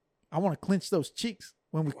 I want to clinch those cheeks.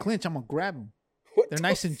 When we clinch, I'm going to grab them. They're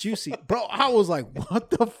nice and juicy. Bro, I was like, what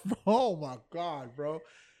the oh my God, bro.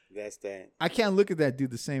 That's that. I can't look at that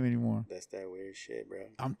dude the same anymore. That's that weird shit, bro.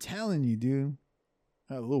 I'm telling you, dude.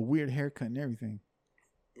 A little weird haircut and everything.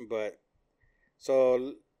 But,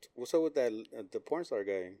 so, what's up with that, the porn star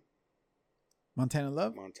guy? Montana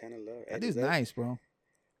Love? That dude's nice, bro.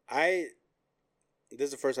 This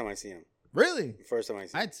is the first time I see him. Really? First time I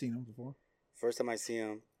see him. I'd seen him before. First time I see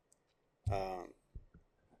him.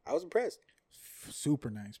 I was impressed. Super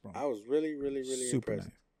nice, bro. I was really, really, really super impressed.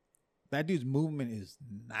 Nice. That dude's movement is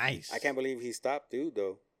nice. I can't believe he stopped, dude,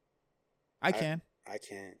 though. I can. I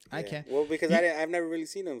can't. Yeah. I can. Well, because I've never really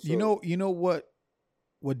seen him. So. You know what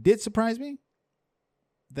did surprise me?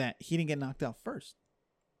 That he didn't get knocked out first.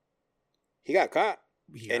 He got caught.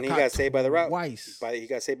 He got saved by the rope. Twice. He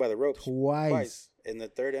got saved by the ropes. Twice. In the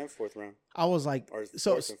third and fourth round. I was like, or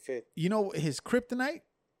fourth and fifth. You know his kryptonite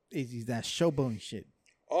is that showboating shit.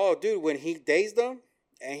 Oh, dude, when he dazed them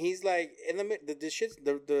and he's like in the shit,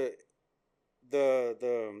 the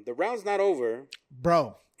round's not over,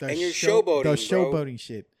 bro. And you're showboating, the showboating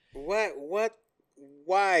shit. What?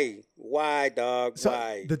 Why, dog? So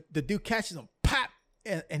why? The dude catches him, pop,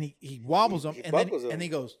 and he wobbles him, and he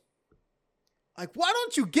goes, like, why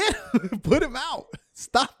don't you get him? Put him out.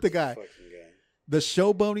 Stop the guy. Fucking guy. The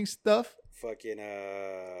showboating stuff. Fucking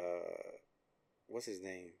what's his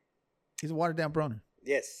name? He's a watered down Broner.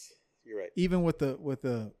 Yes, you're right. Even with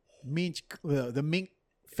the mink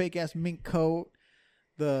fake ass mink coat,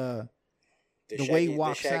 the way he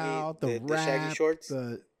walks out, the rap, shaggy shorts,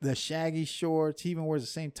 the shaggy shorts. He even wears the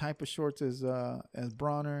same type of shorts as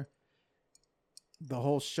Bronner. The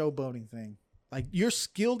whole showboating thing. Like, you're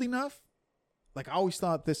skilled enough. Like, I always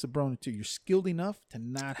thought this of Broner too. You're skilled enough to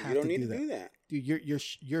not have to do that. Dude,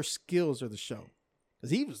 your skills are the show.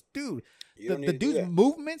 Because he was, dude. The dude's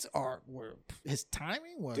movements were his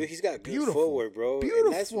timing was. Dude, he's got good beautiful. footwork, bro. Beautiful.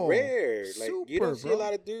 And that's rare. Like, Super, you don't see bro. a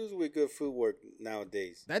lot of dudes with good footwork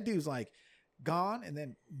nowadays. That dude's like gone and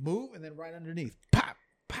then move and then right underneath, pop,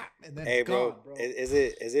 and then hey, gone, bro. Is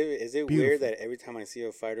it Beautiful. weird that every time I see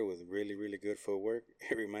a fighter with really, really good footwork,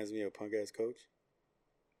 it reminds me of a punk ass coach?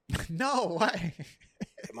 No, why?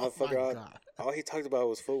 That motherfucker, all he talked about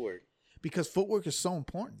was footwork. Because footwork is so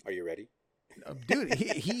important. Are you ready? Dude,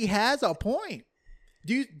 he has a point.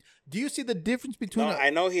 Do you see the difference between? No, I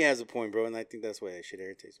know he has a point, bro, and I think that's why that shit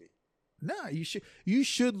irritates me. Nah, you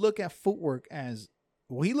should look at footwork as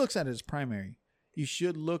well. He looks at it as primary. You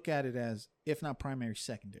should look at it as, if not primary,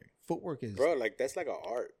 secondary. Footwork is Bro, like that's like an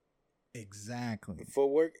art. exactly.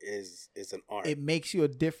 Footwork is an art. It makes you a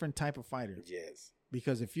different type of fighter. Yes.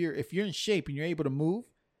 Because if you're in shape and you're able to move,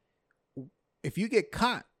 if you get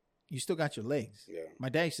caught, you still got your legs. Yeah. My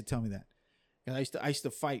dad used to tell me that. And I used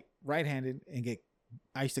to fight right-handed and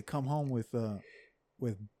I used to come home with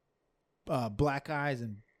black eyes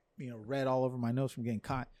and red all over my nose from getting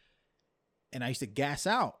caught. And I used to gas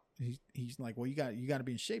out. He's like, well, you got to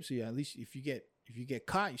be in shape, so at least if you get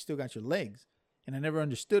caught, you still got your legs. And I never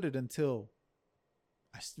understood it until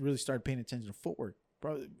I really started paying attention to footwork.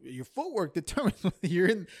 Bro, your footwork determines whether you're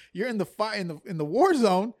in the fight in the war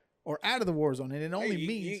zone or out of the war zone, and it only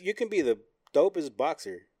means you can be the dopest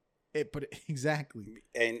boxer. Exactly.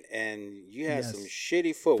 And you have some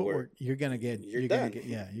shitty footwork. You're gonna get done.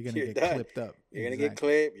 You're gonna get clipped up. You're gonna get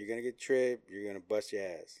clipped. You're gonna get tripped. You're gonna bust your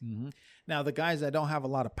ass. Mm-hmm. Now the guys that don't have a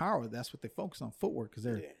lot of power, that's what they focus on, footwork, because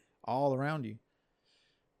they're all around you.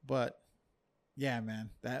 But yeah, man,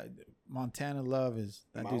 that Montana Love is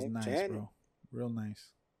that dude's nice, bro. Real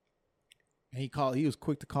nice. And he was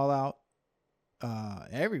quick to call out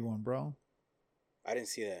everyone, bro. I didn't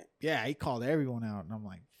see that. Yeah, he called everyone out, and I'm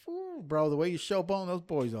like, bro, the way you show bone, those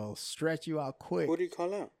boys will stretch you out quick. Who did he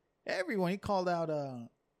call out? Everyone. He called out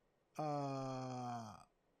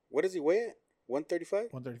what does he weigh at?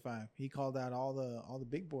 135? 135. He called out all the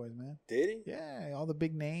big boys, man. Did he? Yeah, all the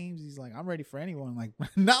big names. He's like, I'm ready for anyone. Like,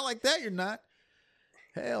 not like that, you're not.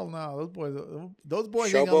 Hell no. Those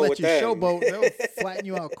boys ain't gonna let you showboat. They'll flatten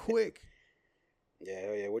you out quick.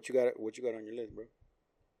 Yeah. What you got on your list, bro?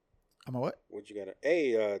 I'm a what? What you got?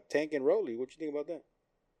 Hey, Tank and Rolly. What you think about that?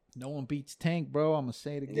 No one beats Tank, bro. I'm gonna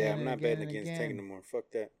say it again. Yeah, I'm not betting against Tank no more.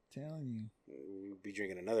 Fuck that. Telling you. We'll be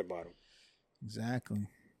drinking another bottle. Exactly.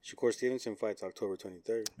 Shakur Stevenson fights October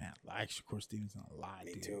 23rd. Man, I like Shakur Stevenson a lot,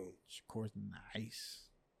 Me dude. too. Shakur's nice.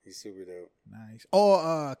 He's super dope. Nice.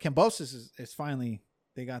 Oh, Kambosos is finally,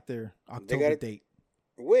 they got their October date.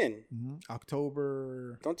 When? Mm-hmm.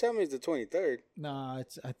 October. Don't tell me it's the 23rd. Nah,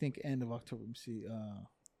 it's, I think, end of October. Let me see.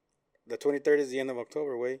 The 23rd is the end of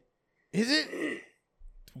October, Wade. Is it?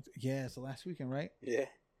 Yeah, it's the last weekend, right? Yeah.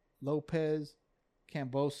 Lopez,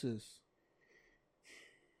 Kambosos.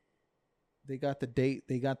 They got the date.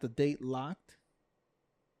 They got the date locked.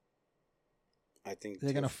 I think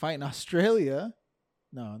they're gonna fight in Australia.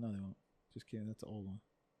 No, they won't. Just kidding. That's the old one.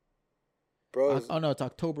 Bro. Oh no, it's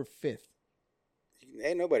October 5th.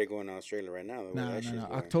 Ain't nobody going to Australia right now. No.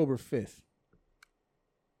 October 5th.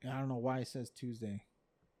 I don't know why it says Tuesday,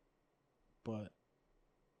 but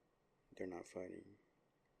they're not fighting.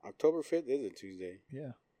 October 5th is a Tuesday.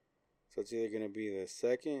 Yeah. So it's either going to be the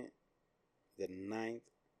 2nd, the 9th,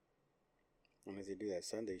 unless they do that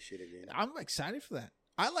Sunday shit again. I'm excited for that.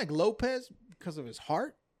 I like Lopez because of his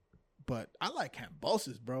heart, but I like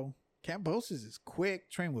Kambosos, bro. Kambosos is quick,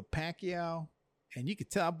 trained with Pacquiao, and you can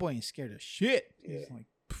tell that boy ain't scared of shit. Yeah. He's like,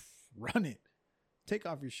 run it. Take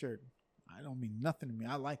off your shirt. I don't mean nothing to me.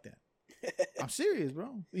 I like that. I'm serious,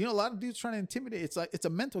 bro. You know, a lot of dudes trying to intimidate. It's like, it's a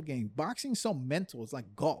mental game. Boxing's so mental. It's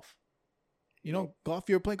like golf. You know, golf?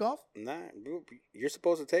 You ever play golf? Nah, bro, you're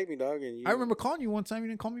supposed to take me, dog. And I remember calling you one time. You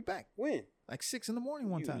didn't call me back. When? Like 6 a.m.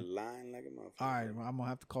 one time. You lying like a motherfucker. All right, I'm going to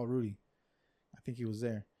have to call Rudy. I think he was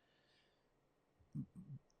there.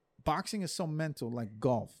 Boxing is so mental, like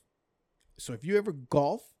golf. So if you ever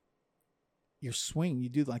golf, your swing, you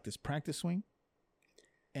do like this practice swing,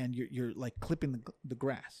 and you're like clipping the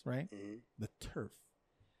grass, right? Mm-hmm. The turf.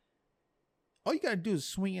 All you got to do is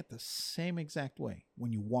swing it the same exact way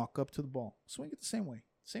when you walk up to the ball. Swing it the same way.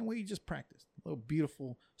 Same way you just practiced. A little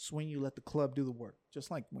beautiful swing, you let the club do the work.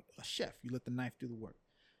 Just like a chef, you let the knife do the work.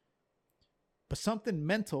 But something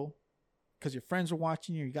mental, because your friends are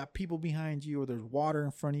watching you, you got people behind you, or there's water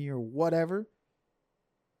in front of you, or whatever.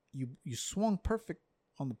 You swung perfect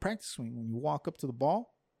on the practice swing. When you walk up to the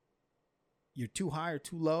ball, you're too high or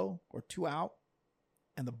too low or too out,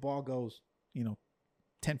 and the ball goes,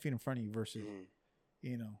 10 feet in front of you versus,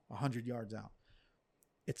 100 yards out.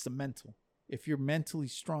 It's the mental. If you're mentally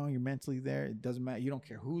strong, you're mentally there, it doesn't matter. You don't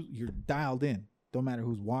care who, you're dialed in. Don't matter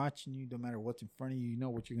who's watching you, don't matter what's in front of you, you know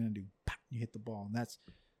what you're going to do. Pop, you hit the ball. And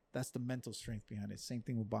that's the mental strength behind it. Same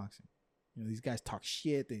thing with boxing. These guys talk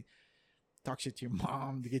shit. They talk shit to your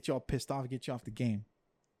mom to get you all pissed off, get you off the game.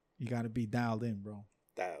 You got to be dialed in, bro.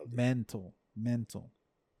 Mental.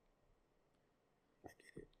 I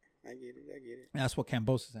get it. And that's what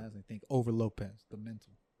Kambosos has, I think, over Lopez, the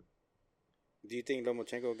mental. Do you think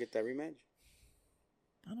Lomachenko will get that rematch?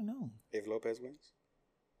 I don't know. If Lopez wins?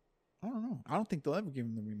 I don't know. I don't think they'll ever give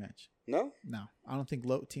him the rematch. No, I don't think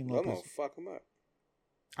Team Lomo Lopez. fuck him up.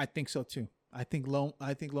 I think so too. I think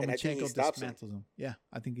Lomachenko dismantles him. Yeah,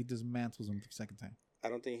 I think he dismantles him the second time. I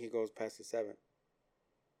don't think he goes past the 7th.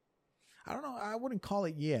 I don't know. I wouldn't call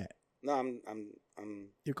it yet. No, I'm.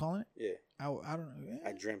 You're calling it? Yeah. I don't know. Yeah.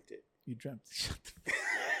 I dreamt it. You dreamt.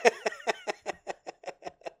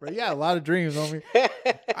 Bro, you got a lot of dreams, homie.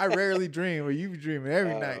 I rarely dream, but you be dreaming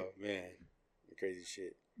every night. Oh man, crazy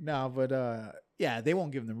shit. No, but yeah, they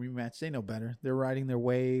won't give them the rematch. They know better. They're riding their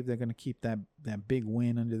wave. They're gonna keep that big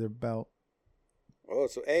win under their belt. Oh,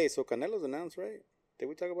 so Canelo's announced, right? Did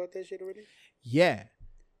we talk about that shit already?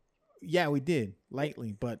 Yeah, we did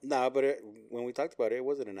lightly, but but when we talked about it, it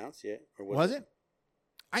wasn't announced yet. Or was it?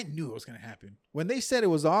 I knew it was gonna happen. When they said it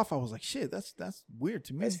was off, I was like, "Shit, that's weird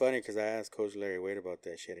to me." That's funny because I asked Coach Larry Wade about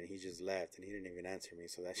that shit, and he just laughed, and he didn't even answer me.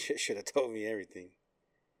 So that shit should have told me everything.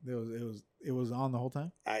 It was on the whole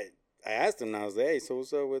time. I asked him, and I was like, "Hey, so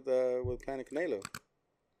what's up with Planet Canelo?"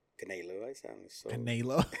 Canelo, I sound so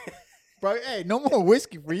Canelo, bro. Hey, no more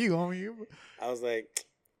whiskey for you, homie. I was like,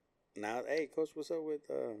 "Now, hey, Coach, what's up with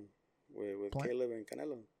Caleb and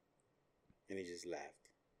Canelo?" And he just laughed.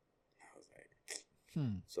 I was like,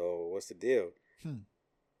 So what's the deal?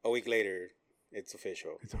 A week later, it's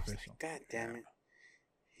official. It's official. Like, God damn it.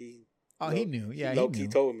 He knew. Yeah, he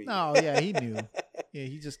told me. No, yeah, he knew. Yeah,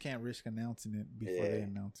 he just can't risk announcing it before they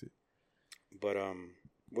announce it. But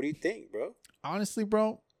what do you think, bro? Honestly,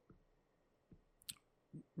 bro,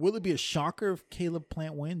 will it be a shocker if Caleb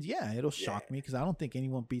Plant wins? Yeah, it'll shock me because I don't think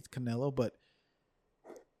anyone beats Canelo. But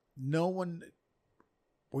no one.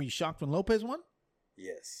 Were you shocked when Lopez won?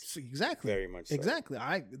 Yes, exactly. Very much so. Exactly.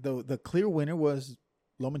 The clear winner was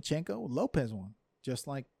Lomachenko. Lopez won, just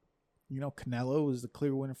like Canelo was the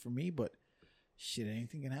clear winner for me. But shit,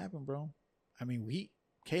 anything can happen, bro. I mean,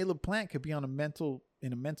 Caleb Plant could be in a mental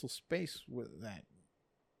space with that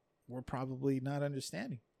we're probably not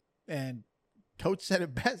understanding. And Coach said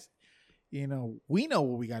it best. We know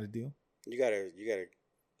what we got to do. You gotta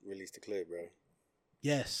release the clip, bro.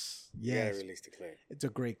 Yes. You gotta release the clip. It's a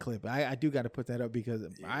great clip. I do got to put that up because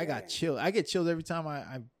I got chilled. I get chilled every time when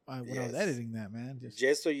I was editing that, man.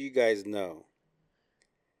 Just so you guys know,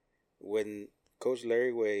 when Coach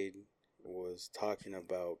Larry Wade was talking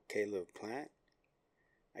about Caleb Plant,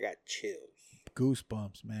 I got chills.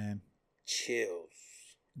 Goosebumps, man. Chills.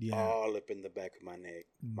 Yeah. All up in the back of my neck,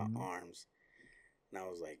 my arms. And I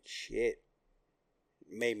was like, shit.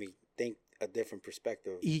 Made me think a different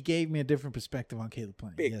perspective. He gave me a different perspective on Caleb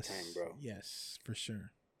Plant. Big time, bro. Yes, for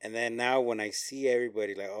sure. And then now when I see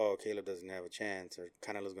everybody like, oh, Caleb doesn't have a chance or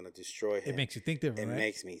Canelo's going to destroy him. It makes you think different, It right?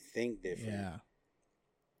 makes me think different. Yeah.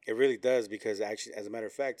 It really does because actually, as a matter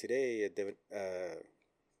of fact, today David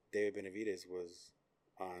Benavidez was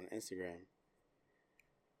on Instagram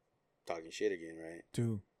talking shit again, right?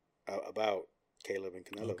 Too. About Caleb and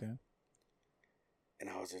Canelo. Okay. And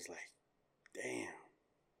I was just like, damn.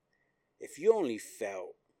 If you only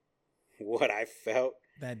felt what I felt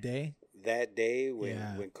that day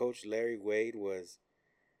when Coach Larry Wade was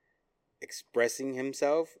expressing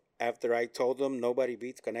himself after I told him nobody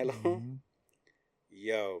beats Canelo,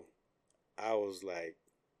 yo, I was like,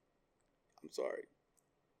 I'm sorry.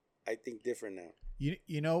 I think different now.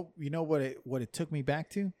 You know what it took me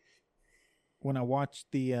back to? When I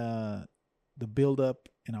watched the build up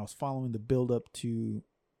and I was following the build up to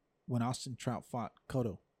when Austin Trout fought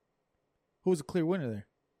Cotto. Who was a clear winner there?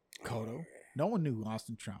 Cotto. No one knew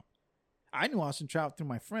Austin Trout. I knew Austin Trout through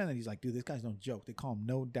my friend, and he's like, dude, this guy's no joke. They call him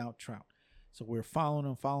No Doubt Trout. So we're following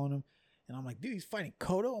him. And I'm like, dude, he's fighting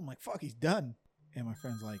Cotto? I'm like, fuck, he's done. And my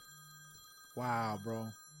friend's like, wow, bro.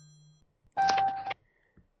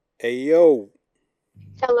 Hey, yo.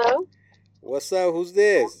 Hello? What's up? Who's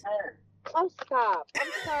this? Oh, stop. I'm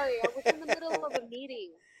sorry. I was in the middle of a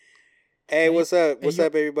meeting. Hey, what's up? What's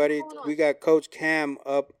up, everybody? We got Coach Kammmm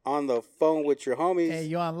up on the phone with your homies. Hey,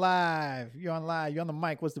 you're on live. You're on the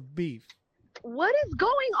mic. What's the beef? What is going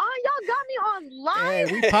on? Y'all got me on live.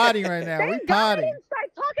 Hey, we potting right now. We potting.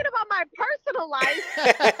 Start talking about my personal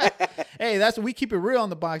life. Hey, that's what we keep it real on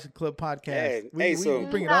the Boxing Club podcast. We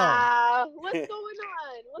bring it on. What's going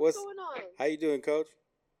on? What's going on? How you doing, Coach?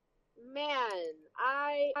 Man,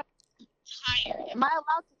 I'm tired. Am I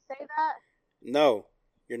allowed to say that? No,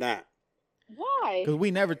 you're not. Why? Because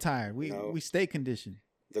we never tired. We stay conditioned.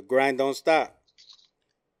 The grind don't stop.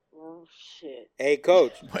 Oh shit. Hey,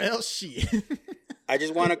 Coach. Well, shit. I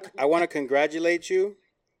want to congratulate you.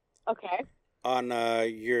 Okay. On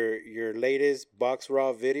your latest Box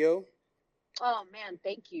Raw video. Oh man,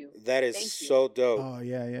 thank you. That is so dope. Oh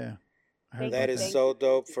yeah. That is so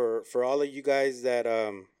dope for all of you guys that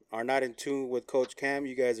are not in tune with Coach Kamm,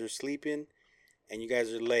 you guys are sleeping and you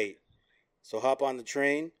guys are late. So hop on the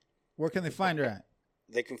train. Where can they find her at?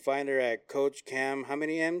 They can find her at Coach Kamm. How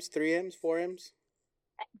many M's? 3 M's? 4 M's?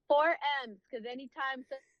 4 M's, because anytime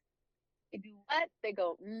they do what? They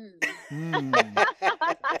go,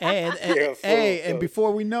 And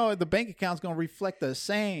before we know it, the bank account's going to reflect the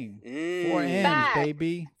same. 4 M's, Back.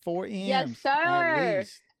 baby. 4 M's. Yes, sir. At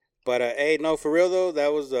least. But hey, no, for real though,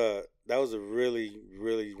 that was a really,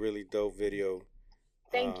 really, really dope video.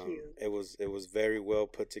 Thank you. It was very well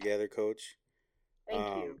put together, Coach. Thank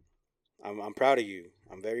you. I'm proud of you.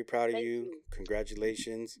 I'm very proud of Thank you. you.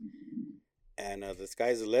 Congratulations. And the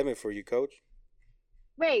sky's the limit for you, Coach.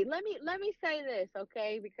 Wait, let me say this,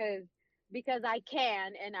 okay? Because I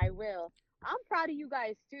can and I will. I'm proud of you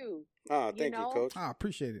guys too. Oh, thank you, Coach. I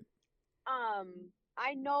appreciate it.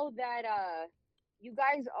 I know that you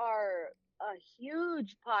guys are a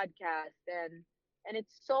huge podcast, and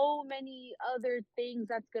it's so many other things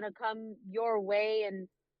that's gonna come your way, and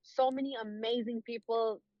so many amazing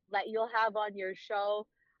people that you'll have on your show.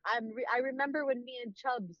 I remember when me and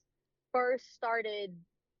Chubbs first started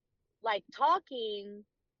like talking,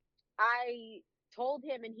 I told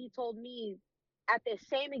him and he told me at the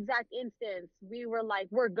same exact instance, we were like,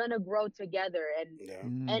 we're gonna grow together,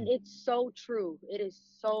 and it's so true. It is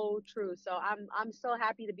so true. So I'm so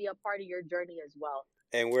happy to be a part of your journey as well.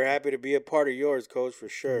 And we're happy to be a part of yours, Coach, for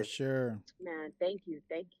sure. For sure. Man, thank you.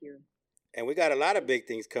 And we got a lot of big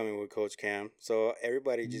things coming with Coach Kamm. So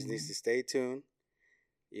everybody just needs to stay tuned.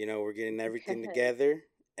 You know, we're getting everything together.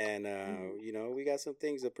 And, you know, we got some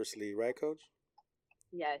things up our sleeve, right, Coach?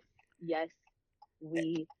 Yes,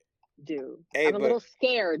 we do. Hey, I'm a little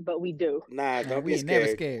scared, but we do. Nah, don't be we scared.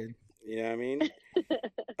 Never scared. You know what I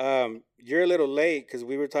mean? You're a little late because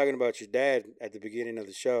we were talking about your dad at the beginning of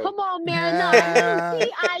the show. Come on, man. No,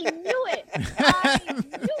 I knew it. I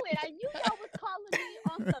knew y'all was calling me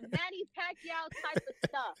on some Manny Pacquiao type of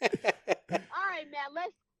stuff. All right, man.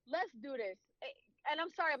 Let's do this. And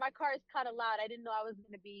I'm sorry, my car is kind of loud. I didn't know I was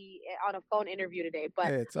going to be on a phone interview today.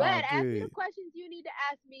 But go ahead, ask me the questions you need to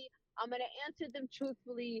ask me. I'm going to answer them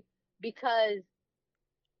truthfully because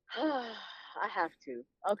I have to.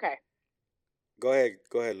 Okay. Go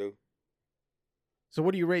ahead, Lou. So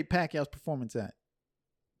what do you rate Pacquiao's performance at?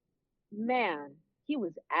 Man, he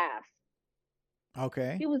was ass.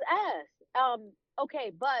 Okay. He was ass.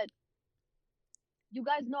 Okay, but you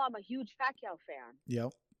guys know I'm a huge Pacquiao fan.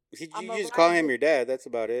 Yep. You just call him your dad. That's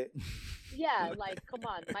about it. Yeah, like, come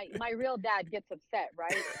on. My real dad gets upset,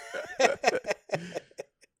 right?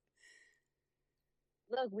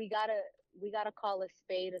 Look, we gotta call a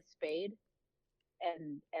spade,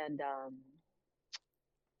 and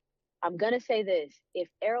I'm gonna say this: if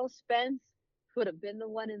Errol Spence would have been the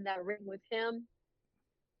one in that ring with him,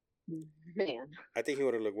 man, I think he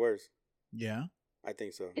would have looked worse. Yeah. I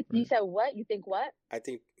think so. You said what? You think what? I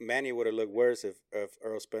think Manny would have looked worse if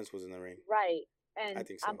Earl Spence was in the ring. Right. And I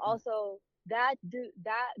think so. I'm also that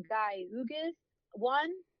guy Ugas.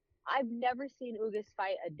 One, I've never seen Ugas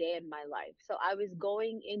fight a day in my life, so I was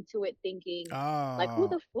going into it thinking, like, who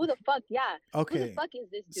the fuck? Yeah. Okay. Who the fuck is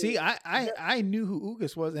this dude? See, I knew who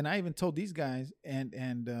Ugas was, and I even told these guys, and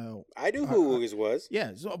I knew who Ugas was.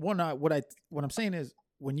 Yeah. So what I'm saying is,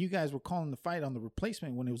 when you guys were calling the fight on the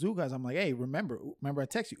replacement, when it was Ugas, I'm like, hey, remember I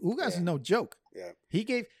text you. Ugas is no joke. Yeah.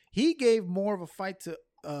 He gave more of a fight to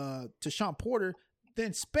Sean Porter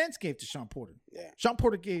than Spence gave to Sean Porter. Yeah. Sean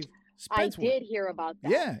Porter gave Spence I did hear about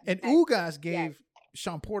that. Yeah, and Ugas gave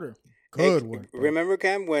Sean Porter good work. Bro. Remember,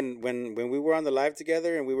 Cam, when we were on the live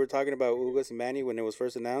together and we were talking about Ugas and Manny when it was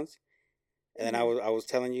first announced, and then I was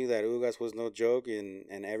telling you that Ugas was no joke,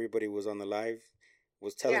 and everybody was on the live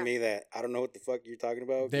was telling me that I don't know what the fuck you're talking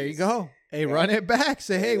about. There you go. Hey, run it back.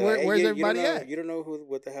 Say, hey, where's everybody at? You don't know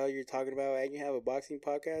what the hell you're talking about, and you have a boxing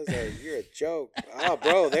podcast? Like, you're a joke. Oh,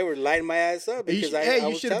 bro, they were lighting my ass up because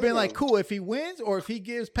you should have been like, cool. If he wins or if he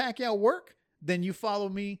gives Pacquiao work, then you follow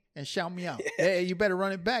me and shout me out. Hey, you better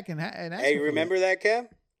run it back and ask Hey, remember that, Cam?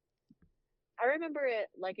 I remember it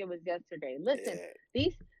like it was yesterday. Listen,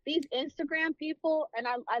 these Instagram people, and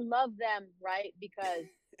I love them, right? Because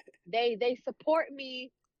they support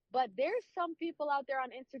me, but there's some people out there on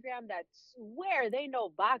Instagram that swear they know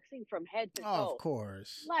boxing from head to toe. Oh, of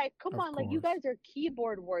course. Like, come on, like, you guys are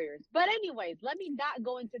keyboard warriors. But anyways, let me not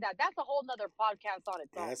go into that. That's a whole nother podcast on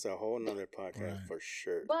its own. That's a whole nother podcast for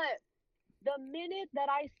sure. But the minute that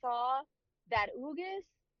I saw that Ugas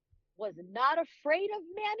was not afraid of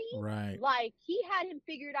Manny, right? Like, he had him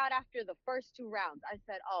figured out after the first 2 rounds. I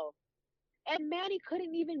said, oh. And Manny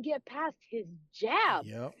couldn't even get past his jab.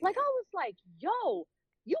 Yep. Like, I was like, yo,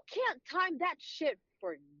 you can't time that shit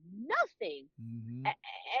for nothing. Mm-hmm.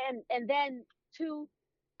 And then two,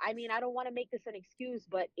 I mean, I don't want to make this an excuse,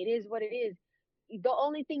 but it is what it is. The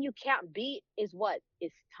only thing you can't beat is what?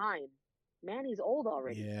 Is time. Man, he's old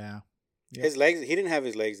already. Yeah. Yep. His legs. He didn't have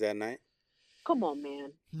his legs that night. Come on,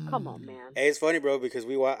 man. Come on, Hmm. man. Hey, it's funny, bro, because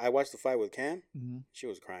I watched the fight with Cam. Mm-hmm. She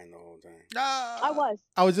was crying the whole time. I was.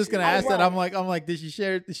 just gonna I ask that. was. I'm like, did she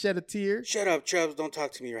shed a tear? Shut up, Chubbs. Don't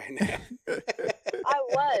talk to me right now. I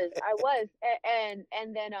was.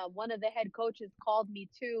 And then one of the head coaches called me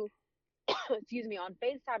too, excuse me, on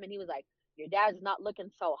FaceTime, and he was like, "Your dad's not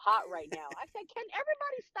looking so hot right now." I said, "Can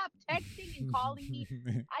everybody stop texting and calling me?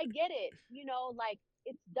 I get it, like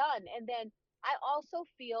it's done." And then I also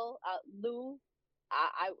feel, Lou,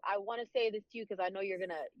 I want to say this to you because I know you're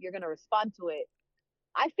gonna respond to it.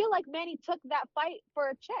 I feel like Manny took that fight for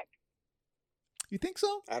a check. You think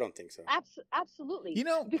so? I don't think so. Absolutely. You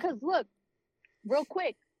know, Because look, real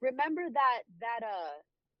quick, remember that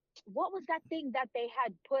what was that thing that they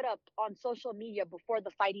had put up on social media before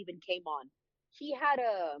the fight even came on? He had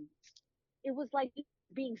it was like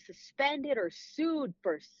being suspended or sued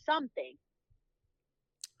for something,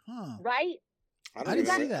 huh? right? I didn't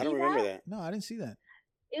see that. I don't remember that. No, I didn't see that.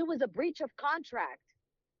 It was a breach of contract.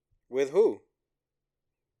 With who?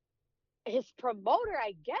 His promoter,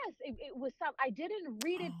 I guess. It was some. I didn't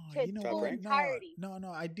read it to you know full what? entirety. No,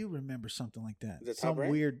 I do remember something like that. Is it Some Top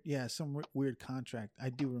Rank? weird, some weird contract. I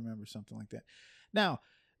do remember something like that. Now,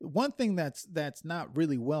 one thing that's not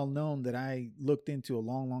really well known that I looked into a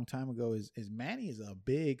long time ago is Manny is a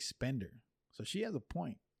big spender. So she has a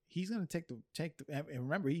point. He's gonna take the and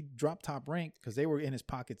remember he dropped Top Rank because they were in his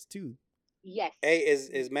pockets too. Yes. Hey,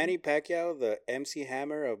 is Manny Pacquiao the MC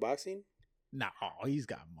Hammer of boxing? No, he's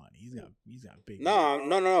got money. He's got big.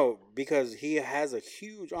 No. Because he has a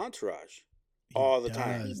huge entourage all the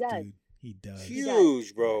time. He does. Dude. He does.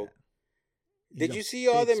 Huge, bro. Yeah. Did you see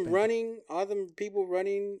all them people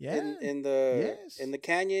running Yeah. in the Yes. in the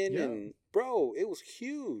canyon? Yeah. And bro, it was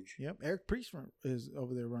huge. Yep, Eric Priest is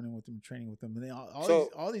over there running with them, training with them, and they,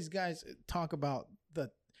 all these guys talk about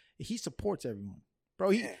he supports everyone, bro.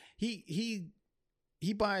 He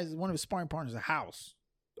buys one of his sparring partners a house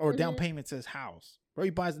or down payment to his house, bro. He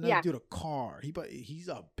buys another dude a car. He's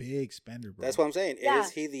a big spender, bro. That's what I'm saying. Yeah.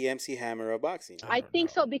 Is he the MC Hammer of boxing? I think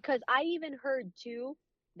know. so because I even heard too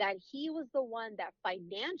that he was the one that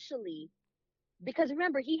financially, because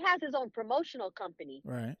remember he has his own promotional company.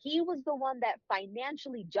 Right. He was the one that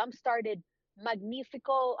financially jump started Magsayo's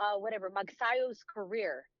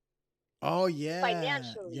career. Oh yeah,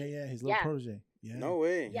 Financially. yeah, his little protege. Yeah. No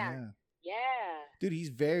way. Yeah. Dude, he's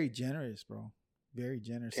very generous, bro. Very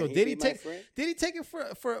generous. Can so did he be my take? friend? Did he take it for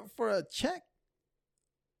a check?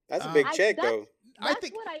 That's a big check, though.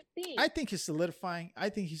 That's what I think. I think he's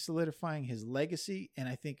solidifying his legacy, and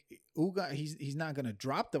I think Uga he's not gonna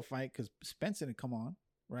drop the fight because Spence didn't come on,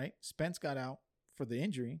 right? Spence got out for the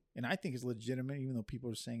injury, and I think it's legitimate, even though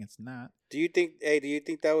people are saying it's not. Do you think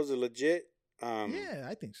that was a legit? Yeah,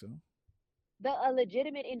 I think so. A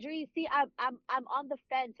legitimate injury. See, I'm on the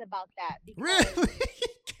fence about that. Really?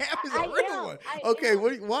 Cam is a real one. Okay,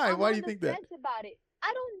 why? Why do you think that? I'm on the fence about it.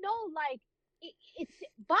 I don't know. Like it's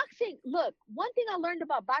boxing. Look, one thing I learned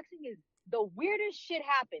about boxing is the weirdest shit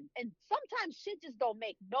happens, and sometimes shit just don't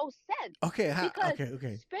make no sense. Okay,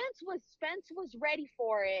 okay. Spence was ready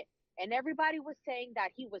for it, and everybody was saying that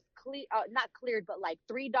he was not cleared, but like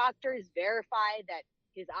 3 doctors verified that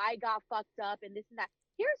his eye got fucked up and this and that.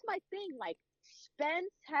 Here's my thing, like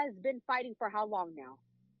Spence has been fighting for how long now?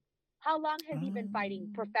 How long has he been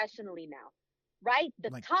fighting professionally now? Right? The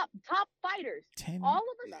like top fighters. 10, all of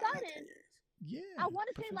a not sudden, 10 years. yeah. I want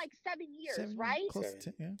to say like 7 years, right? Close to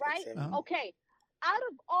 10, yeah. Right? Like 7. Okay. Out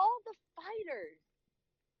of all the fighters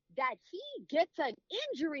that he gets an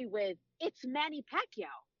injury with, it's Manny Pacquiao.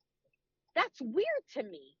 That's weird to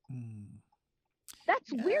me.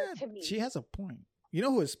 That's weird to me. She has a point. You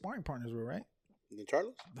know who his sparring partners were, right? The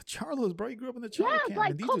Charlos? The Charlos, bro. He grew up in the Charlo camp. like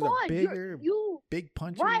And these come were the on, bigger, big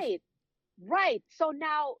punchers. Right. So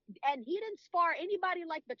now, and he didn't spar anybody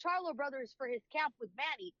like the Charlo brothers for his camp with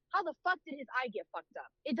Manny. How the fuck did his eye get fucked up?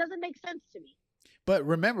 It doesn't make sense to me. But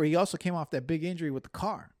remember, he also came off that big injury with the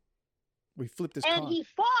car. We flipped his car. And he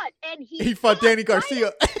fought, and he fought Danny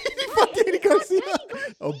Garcia. He fought Danny Garcia.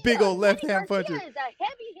 A big old left hand puncher. Is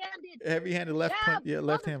a heavy-handed left punch. Yeah,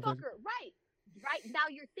 left hand puncher. Right. Now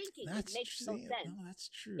you're thinking it makes no sense. No, that's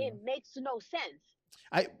true. It makes no sense.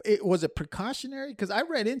 Was it precautionary? Because I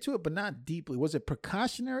read into it, but not deeply. Was it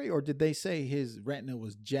precautionary, or did they say his retina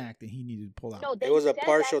was jacked and he needed to pull out? No, it was a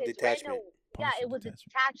partial detachment. it was a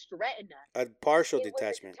detached retina. A partial It was a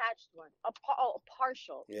detachment. detached one. A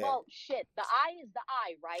partial. Yeah. Well, shit. The eye is the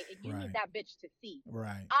eye, right? And you Right. need that bitch to see.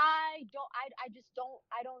 Right. I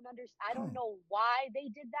don't understand. I don't know why they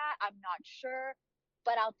did that. I'm not sure.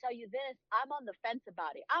 But I'll tell you this, I'm on the fence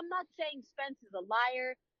about it. I'm not saying Spence is a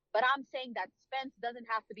liar, but I'm saying that Spence doesn't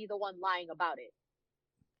have to be the one lying about it.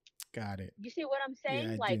 Got it. You see what I'm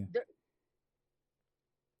saying? Yeah, I do.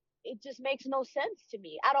 It just makes no sense to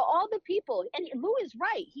me. Out of all the people, and Lou is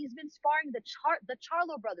right. He's been sparring the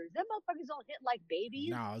Charlo brothers. Them motherfuckers don't hit like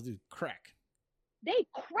babies. No, dude, crack. They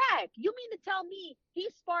crack. You mean to tell me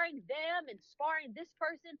he's sparring them and sparring this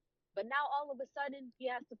person, but now all of a sudden he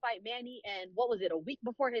has to fight Manny, and what was it, a week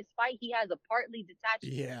before his fight, he has a partly detached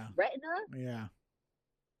retina? Yeah.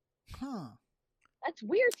 Huh. That's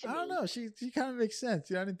weird to me. I don't know. She kind of makes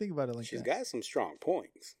sense. I didn't think about it like that. She's got some strong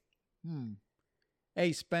points.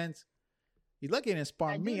 Hey, Spence, you lucky to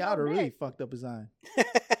spar me. I would have really fucked up his eye. No,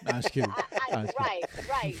 I'm just kidding.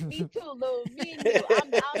 Right. Me too, Lou. Me and you.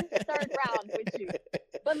 I'm third round with you.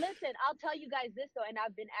 But listen, I'll tell you guys this, though, and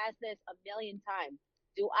I've been asked this a million times.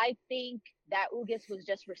 Do I think that Ugas was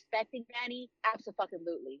just respecting Manny?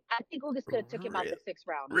 Absolutely. I think Ugas could have took him out the 6th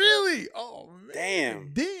round. Really? Oh,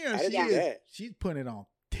 man. Damn. She's putting it on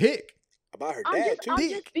thick. About her dad, too. I'm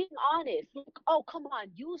just being honest. Like, oh, come on.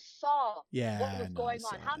 You saw what was going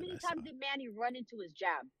on. How many times did Manny run into his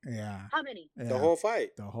jab? Yeah. How many? Yeah. The whole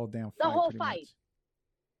fight. The whole damn fight. The whole fight. Much.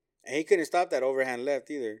 And he couldn't stop that overhand left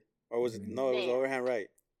either. Or was it? No, it was overhand right.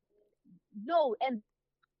 No, and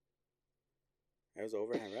it was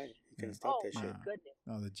overhand right. He couldn't stop that shit. Goodness.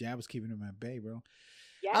 No, the jab was keeping him at bay, bro.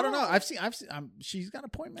 Yeah. I don't know. I've seen. She's got a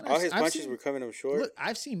point, man. All his punches were coming up short. Look,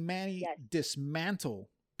 I've seen Manny dismantle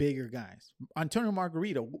bigger guys. Antonio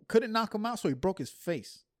Margarito couldn't knock him out, so he broke his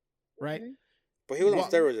face. Right. Mm-hmm. But he was on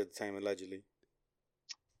steroids at the time, allegedly.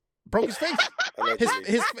 Broke his face. his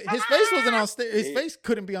face wasn't on steroids. His face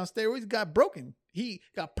couldn't be on steroids. He got broken. He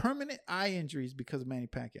got permanent eye injuries because of Manny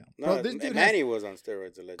Pacquiao. No, bro, this dude Manny was on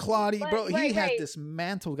steroids allegedly. Claudia, bro, he had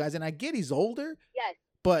dismantled guys, and I get he's older. Yes.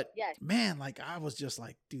 But man, like I was just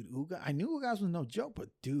like, dude, I knew Ugas was no joke, but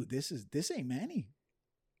dude, this ain't Manny.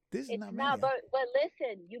 This is not Manny. But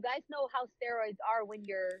listen, you guys know how steroids are when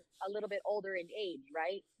you're a little bit older in age,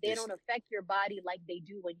 right? They don't affect your body like they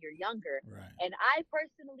do when you're younger. Right. And I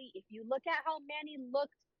personally, if you look at how Manny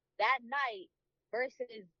looked that night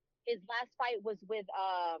versus his last fight was with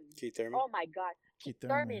Keith Thurman. Oh my God, Keith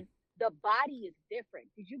Thurman. The body is different.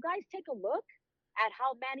 Did you guys take a look at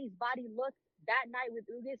how Manny's body looked that night with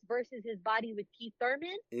Ugas versus his body with Keith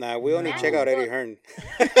Thurman? Nah, we only check out Eddie Hearn.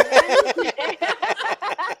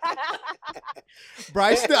 Bro,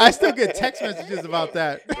 I still get text messages about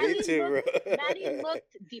that. Me too, bro. Manny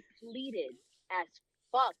looked depleted as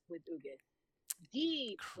fuck with Ugas.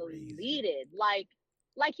 Depleted. Like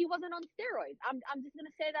he wasn't on steroids. I'm just gonna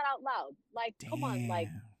say that out loud. Like, come on, like,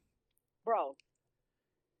 bro.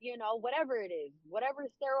 You know, whatever it is, whatever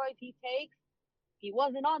steroids he takes, he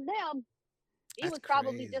wasn't on them. He was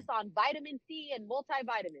probably just on vitamin C and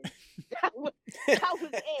multivitamins. That was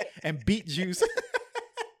it. And beet juice.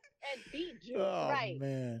 And beet juice, right?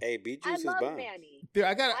 Man. Hey, beet juice is love bomb. Manny. Dude,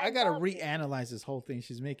 I gotta reanalyze this whole thing.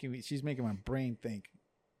 She's making my brain think.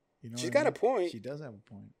 You know, she's got a point. She does have a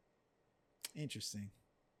point. Interesting.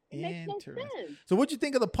 It makes no sense. So what'd you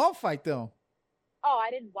think of the Paul fight though? Oh,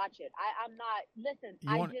 I didn't watch it. I'm not. Listen,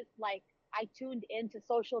 I tuned into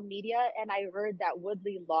social media and I heard that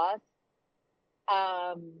Woodley lost.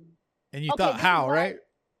 And you thought how, right?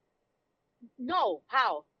 No,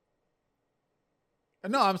 how?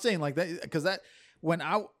 No, I'm saying like that because when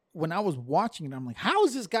I was watching it, I'm like, how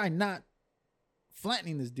is this guy not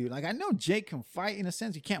flattening this dude? Like I know Jake can fight in a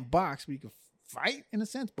sense. He can't box, but he can fight in a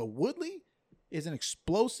sense. But Woodley is an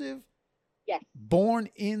explosive. Yes. Born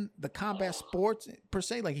in the combat sports per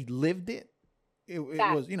se, like he lived it. It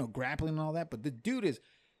was, grappling and all that. But the dude has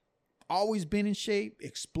always been in shape,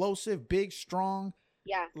 explosive, big, strong.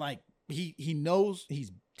 Yeah. Like he knows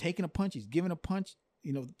he's taking a punch, he's giving a punch,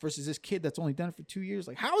 versus this kid that's only done it for 2 years.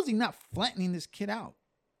 Like, how is he not flattening this kid out?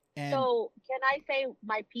 And so can I say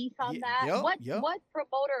my piece on that? What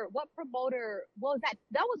promoter was that?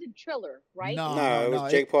 That wasn't Triller, right? No, it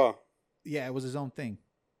was Jake Paul. Yeah, it was his own thing.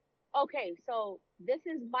 Okay, so this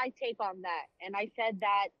is my take on that. And I said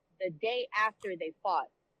that the day after they fought.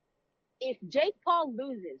 If Jake Paul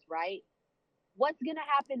loses, right, what's going to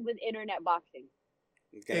happen with internet boxing?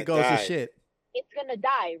 It goes to shit. It's going to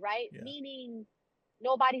die, right? Yeah. Meaning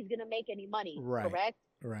nobody's going to make any money, correct?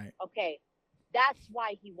 Right. Okay, that's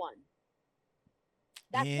why he won.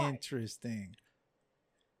 That's interesting.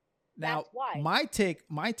 Why. Now, that's why.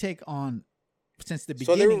 my take on since the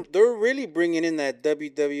So beginning. they're really bringing in that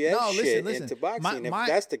WWF No, shit listen. into boxing. If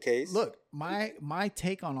that's the case, Look, my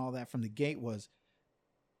take on all that from the gate was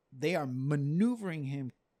they are maneuvering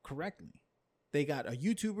him correctly. They got a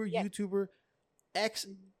YouTuber,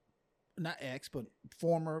 not ex, but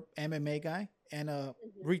former MMA guy and a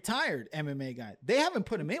retired MMA guy. They haven't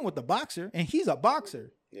put him in with the boxer, and he's a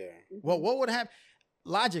boxer. yeah. Well, what would happen?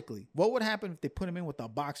 Logically, what would happen if they put him in with a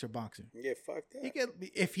boxer? Yeah, fuck that.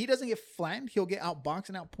 If he doesn't get flattened, he'll get outboxed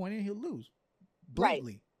and outpointed, and he'll lose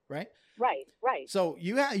blatantly, right? Right. So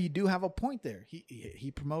you do have a point there.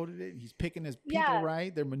 He promoted it. He's picking his people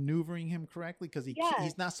right. They're maneuvering him correctly because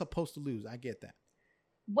he's not supposed to lose. I get that.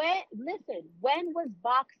 When was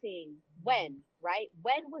boxing? When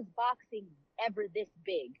was boxing ever this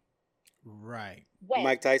big? Right. When?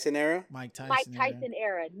 Mike Tyson era. Mike Tyson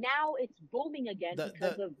era. Now it's booming again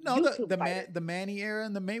because of the Manny era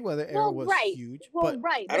and the Mayweather era was huge. Well, but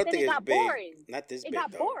right. I don't think it it's got big. boring. Not this big. It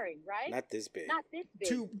got boring, right? Not this big.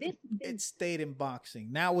 It stayed in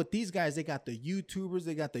boxing. Now with these guys, they got the YouTubers,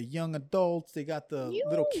 they got the young adults, they got the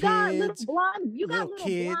little kids. You got little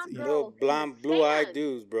kids, blonde girls. Little blonde, blue-eyed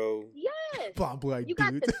dudes, bro. Yes. Blonde, blue-eyed You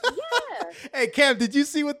dudes. got the Hey, Cam, did you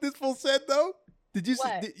see what this fool said though? Did you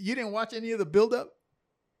What? see? You didn't watch any of the build-up?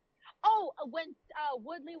 Oh, when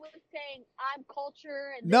Woodley was saying I'm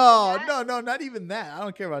culture and No, this and that. not even that. I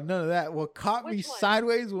don't care about none of that. What caught me Which one?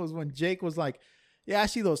 sideways was when Jake was like, "Yeah, I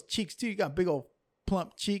see those cheeks too. You got big old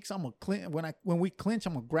plump cheeks. I'm gonna clinch when we clinch.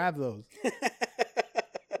 I'm gonna grab those."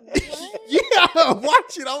 Yeah,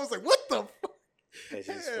 watch it. I was like, "What the fuck?"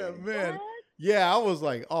 Yeah, man. What? Yeah, I was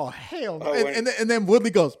like, "Oh hell no!" Oh, And then Woodley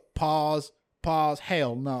goes, "Pause,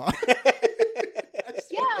 hell no."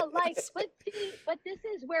 Yeah, but this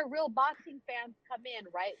is where real boxing fans come in,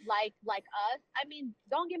 right? Like us. I mean,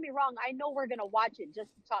 don't get me wrong. I know we're gonna watch it just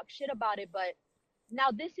to talk shit about it, but now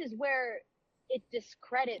this is where it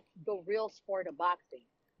discredits the real sport of boxing.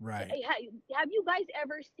 Right. Have you guys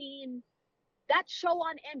ever seen that show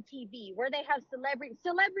on MTV where they have celebrity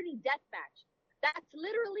deathmatch? That's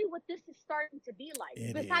literally what this is starting to be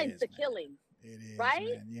like. Besides the killing, It is, right?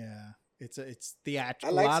 man. Yeah. It's theatrical.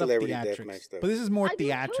 I like a lot of celebrity theatrics, deathmatch stuff. but this is more I do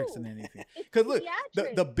theatrics too. than anything. It's Because look, the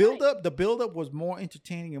theatrics, the build up was more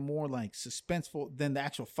entertaining and more like suspenseful than the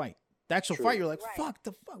actual fight. The actual True. fight, you're like, Right. fuck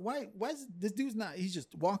the fuck. Why is this dude's not? He's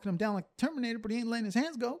just walking him down like Terminator, but he ain't letting his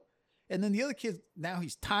hands go. And then the other kid, now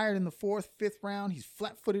he's tired in the fourth, fifth round. He's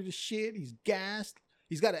flat footed as shit. He's gassed.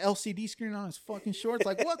 He's got an LCD screen on his fucking shorts.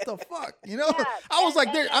 Like, what the fuck? You know? Yeah, I was like,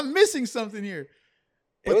 and- I'm missing something here.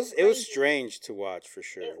 It was strange to watch for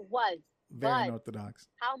sure. It was. Very But unorthodox.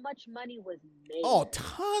 how much money was made? Oh,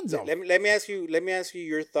 tons of. Let me ask you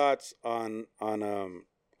your thoughts on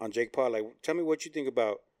Jake Paul. Like, tell me what you think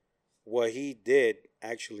about what he did.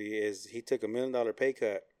 Actually, is he took $1 million pay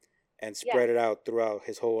cut and spread it out throughout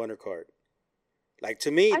his whole undercard. Like,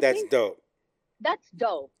 to me, that's think dope. That's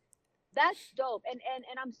dope. That's dope. And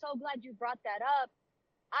I'm so glad you brought that up.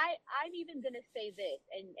 I'm even gonna say this,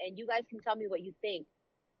 and you guys can tell me what you think.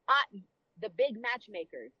 The big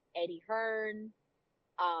matchmakers, Eddie Hearn.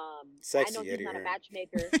 Sexy I know he's Eddie not Hearn. a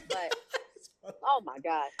matchmaker, but oh my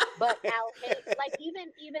god! But like even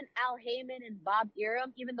Al Heyman and Bob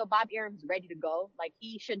Arum, even though Bob Arum's ready to go, like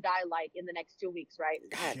he should die like in the next 2 weeks, right?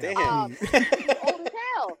 God Yeah. damn. He's old as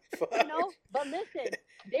hell, Fuck. you know. But listen,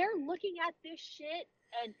 they're looking at this shit,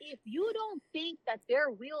 and if you don't think that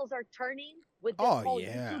their wheels are turning with this Oh, whole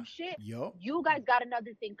yeah. YouTube shit, Yup. you guys got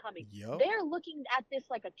another thing coming. Yup. They're looking at this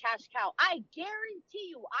like a cash cow. I guarantee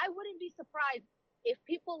you, I wouldn't be surprised if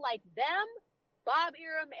people like them, Bob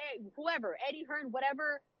Arum, whoever, Eddie Hearn,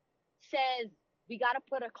 whatever, says we got to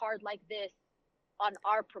put a card like this on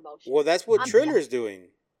our promotion. Well, that's what I'm- Triller's doing.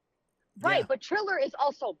 Yeah. Right, but Triller is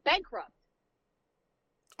also bankrupt.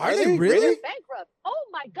 Are Are they they really? really? Bankrupt. Oh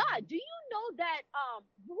my God! Do you know that?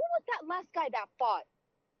 Who was that last guy that fought?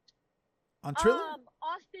 On Triller?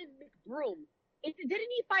 Austin McBroom. Didn't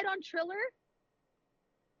he fight on Triller?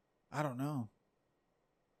 I don't know.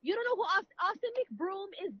 You don't know who Austin McBroom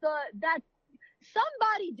is? That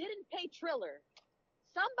somebody didn't pay Triller.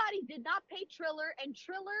 Somebody did not pay Triller, and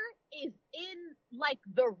Triller is in like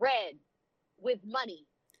the red with money.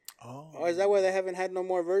 Oh, is that why they haven't had no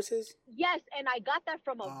more verses? Yes, and I got that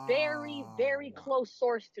from a very, very Oh. close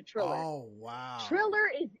source to Triller. Oh, wow.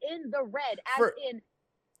 Triller is in the red, as For- in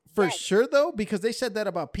For yes. sure, though, because they said that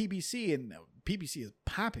about PBC, and PBC is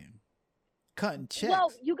popping, cutting checks.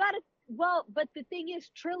 But the thing is,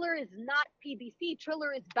 Triller is not PBC.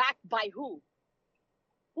 Triller is backed by who?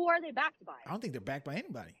 Who are they backed by? I don't think they're backed by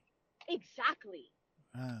anybody. Exactly.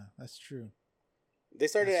 That's true. They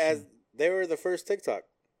started That's as they were the first TikTok.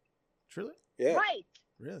 Triller? Yeah. Right.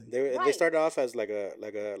 Really? They Right. started off as like a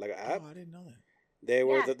app. Oh, I didn't know that. They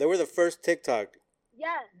were Yeah. they were the first TikTok.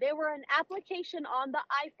 Yeah, they were an application on the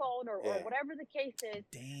iPhone or Yeah. whatever the case is.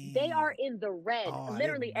 Damn. They are in the red, Oh, I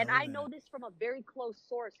literally. didn't And know I know that. this from a very close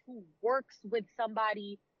source who works with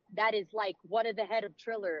somebody that is like one of the head of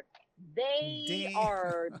Triller. They Damn.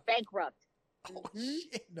 are bankrupt. Oh Mhm.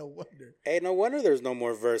 shit! No wonder. Hey, no wonder there's no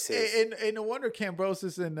more verses. And no wonder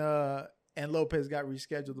Cambrosis and Lopez got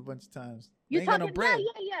rescheduled a bunch of times. They You ain't got talking? no bread.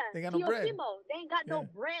 Yeah. They got no bread. Teofimo, they ain't got no Yeah.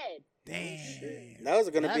 bread. Damn. That was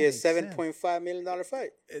going to That be a makes sense. $7.5 million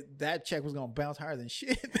fight. That check was gonna bounce higher than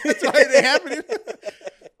shit. That's why it happened.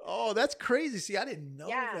 Oh, that's crazy. See, I didn't know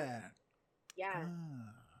Yeah. that. Yeah. Ah.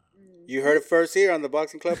 You heard it first here on the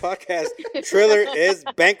Boxing Club podcast. Triller is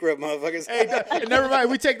bankrupt, motherfuckers. Hey, never mind.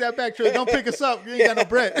 We take that back, Trey. Don't pick us up. You ain't got no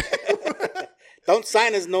bread. Don't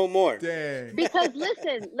sign us no more. Dang. Because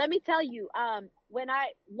listen, let me tell you, when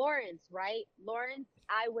Lawrence,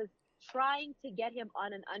 I was trying to get him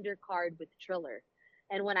on an undercard with Triller.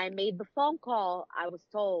 And when I made the phone call, I was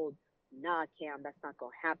told, nah, Cam, that's not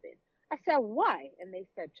gonna happen. I said, why? And they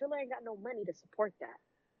said, Triller ain't got no money to support that.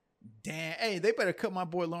 Damn. Hey, they better cut my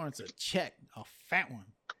boy Lawrence a check, a fat one.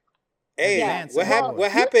 Hey, Yeah. what Well,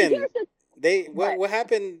 happened? Here's the- What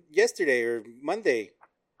happened yesterday or Monday?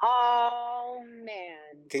 Oh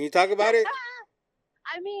man. Can you talk about it?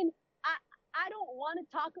 I mean, I don't want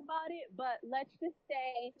to talk about it, but let's just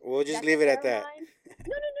say We'll just that leave the it at that. airline-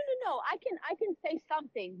 No. I can say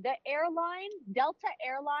something. The airline, Delta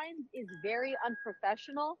Airlines, is very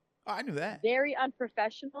unprofessional. Oh, I knew that. Very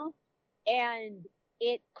unprofessional, and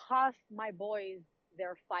it cost my boys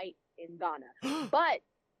their fight in Ghana. But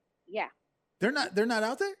yeah, They're not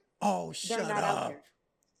out there? Oh, they're shut not up. out there.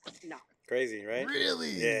 No. Crazy, right?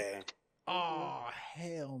 Really? Yeah. Oh,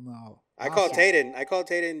 hell no. I called Yeah. Tayden. I called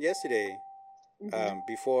Tayden yesterday, Mhm.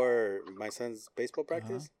 before my son's baseball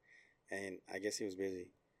practice, and I guess he was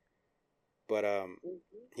busy. But Mhm.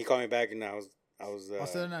 he called me back, and I was. Oh,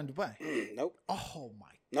 so they're not in Dubai. Nope. Oh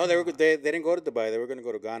my. No, they God. didn't go to Dubai. They were going to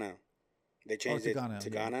go to Ghana. They changed to it Ghana, to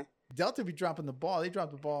yeah. Ghana. Delta be dropping the ball. They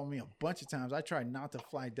dropped the ball on me a bunch of times. I try not to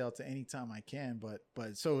fly Delta anytime I can, but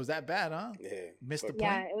so it was that bad, huh? Yeah. Missed the Fuck. plane.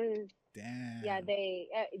 Yeah, it was. Damn.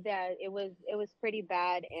 Yeah, it was pretty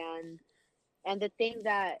bad, and the thing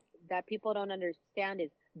that people don't understand is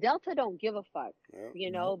Delta don't give a fuck,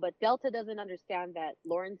 Yeah. but Delta doesn't understand that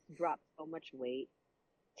Lawrence dropped so much weight,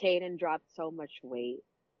 Tayden dropped so much weight.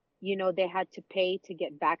 They had to pay to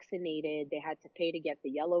get vaccinated. They had to pay to get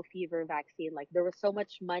the yellow fever vaccine. Like, there was so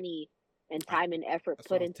much money and time and effort That's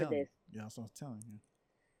what put I was into telling this. you. Yeah, that's what I was telling you.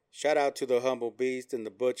 Shout out to the Humble Beast and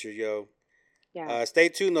the Butcher, yo. Yeah. Stay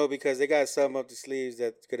tuned though, because they got some up the sleeves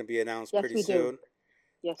that's gonna be announced Yes, pretty we do. soon.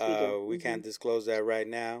 Yes, we do. We can't disclose that right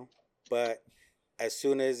now, but as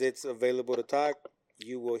soon as it's available to talk,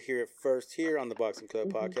 you will hear it first here on the Boxing Club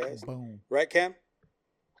podcast. Boom. Right, Cam?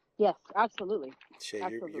 Yes, absolutely. Shit,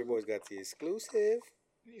 Absolutely. your boys got the exclusive.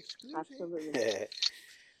 Absolutely.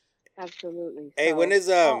 Absolutely. Hey, So- when is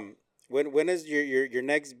Oh, when is your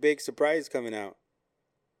next big surprise coming out?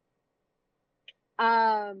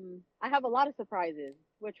 I have a lot of surprises.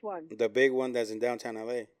 Which one? The big one that's in downtown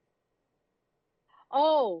LA.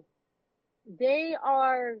 Oh, they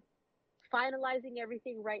are finalizing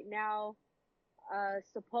everything right now.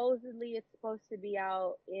 Supposedly it's supposed to be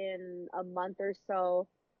out in a month or so.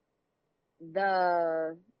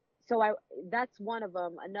 That's one of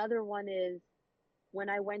them. Another one is when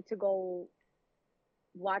I went to go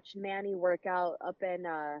watch Manny work out up in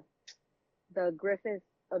the Griffith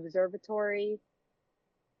Observatory.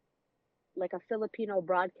 Like, a Filipino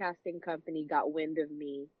broadcasting company got wind of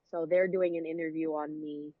me, so they're doing an interview on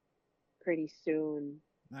me pretty soon.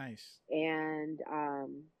 Nice. And Not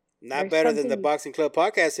There's better than the something- Boxing Club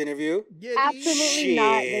podcast interview. Yeah, absolutely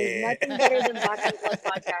not. There's Shit. nothing better than Boxing Club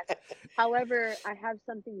podcast. However, I have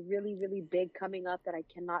something really, really big coming up that I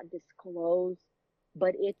cannot disclose,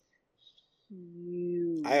 but it's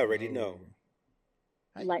huge. I already know.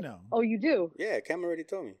 How Like- you know? Oh, you do? Yeah, Cam already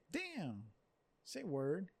told me. Damn. Say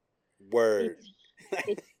word. Word.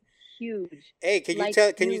 It's huge. Hey, can you like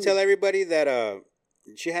tell huge. everybody that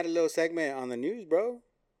she had a little segment on the news, bro?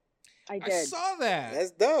 I I did. saw that. That's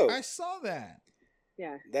dope. I saw that.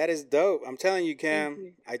 Yeah. That is dope. I'm telling you, Thank Cam.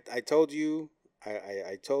 you. I told you.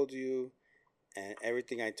 I told you, and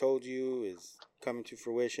everything I told you is coming to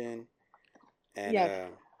fruition. And Yes.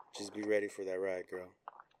 just be ready for that ride, girl.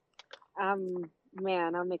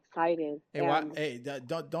 Man, I'm excited. Hey,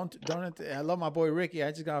 don't. I love my boy Ricky.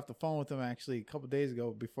 I just got off the phone with him actually a couple days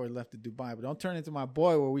ago before he left to Dubai. But don't turn into my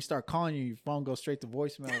boy where we start calling you. Your phone goes straight to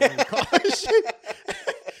voicemail. When you call and shit.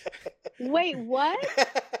 Wait, what?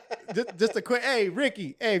 just a quick. Hey,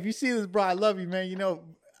 Ricky. Hey, if you see this, bro, I love you, man. You know,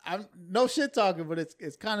 I'm no shit talking, but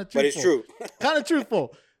it's kind of truthful. But it's true. Kind of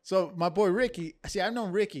truthful. So my boy Ricky. See, I've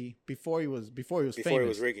known Ricky before he was famous. Before he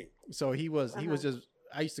was Ricky. So he was just.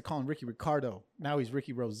 I used to call him Ricky Ricardo. Now he's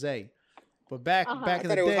Ricky Rose. But back in the day, I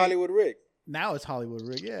thought it was Hollywood Rick. Now it's Hollywood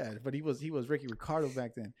Rick. Yeah, but he was Ricky Ricardo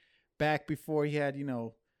back then. Back before he had, you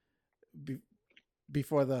know,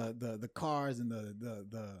 before the cars and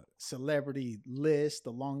the celebrity list,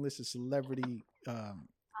 the long list of celebrity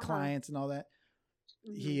clients and all that.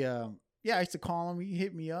 He I used to call him. He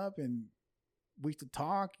hit me up and we used to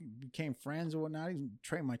talk. Became friends or whatnot. He was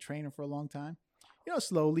my trainer for a long time. You know,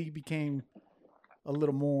 slowly he became a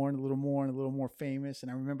little more and a little more and a little more famous.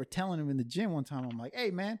 And I remember telling him in the gym one time, I'm like,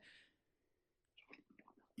 hey man,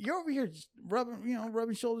 you're over here just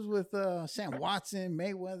rubbing shoulders with Sam Watson,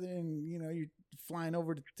 Mayweather, and you know, you're flying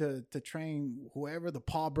over to train whoever. The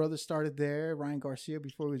Paul brothers started there, Ryan Garcia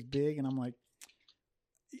before he was big, and I'm like,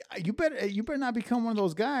 you better not become one of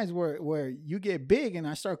those guys where you get big and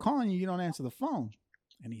I start calling you, you don't answer the phone.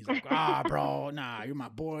 And he's like, bro, nah, you're my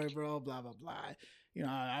boy, bro, blah blah blah. You know,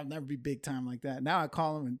 I'll never be big time like that. Now I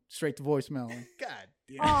call him and straight to voicemail. Like, God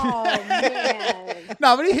damn. Oh man.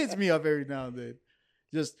 No, but he hits me up every now and then.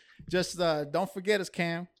 Just don't forget us,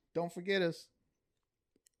 Cam. Don't forget us.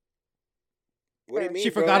 What do you mean?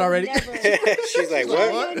 She forgot already. She's like,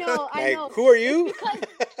 what? I know. Who are you?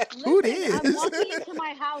 Who it is? I'm walking into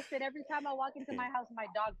my house, and every time I walk into my house, my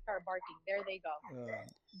dogs start barking. There they go.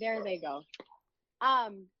 There they go.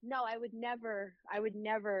 No, I would never.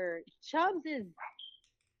 Chubbs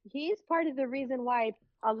he's part of the reason why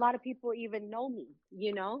a lot of people even know me.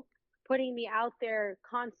 You know, putting me out there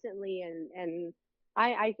constantly, and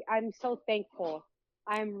I'm so thankful.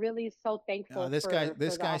 I'm really so thankful. This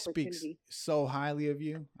guy speaks so highly of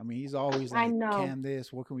you. I mean, he's always like, Cam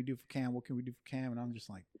this, what can we do for Cam? What can we do for Cam? And I'm just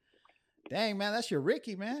like, dang, man, that's your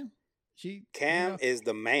Ricky, man. Cam is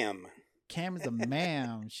the ma'am. Cam is the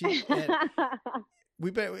ma'am.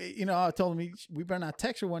 I told him we better not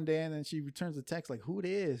text her one day, and then she returns the text like, who it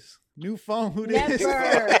is? New phone, who it is?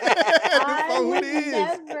 Never.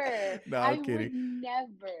 No, I'm kidding.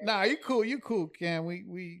 Never. Nah, you cool, Cam.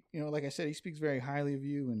 We like I said, he speaks very highly of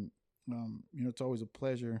you, and it's always a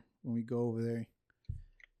pleasure when we go over there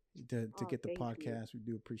to get the podcast. We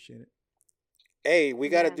do appreciate it. Hey, we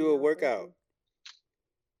got to do a workout.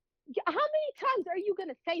 How many times are you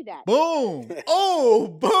gonna say that? Boom! Oh,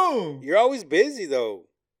 boom! You're always busy though.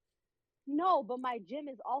 No, but my gym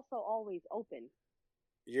is also always open.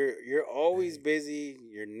 You're always busy.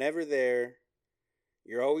 You're never there.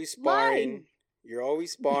 You're always sparring. Mine. You're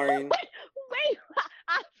always sparring. Wait.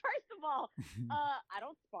 First of all, I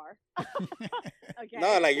don't spar. Okay.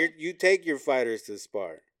 No, like you take your fighters to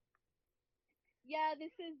spar. Yeah,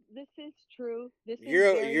 this is true.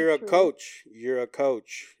 You're a coach. You're a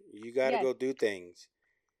coach. You got to go do things.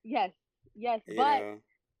 Yes. But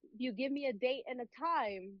you give me a date and a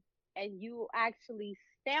time, and you actually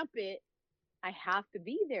stamp it, I have to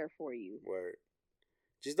be there for you. Word.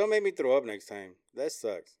 Just don't make me throw up next time. That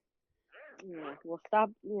sucks. Yeah, well,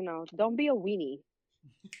 stop. Don't be a weenie.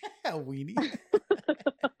 A weenie.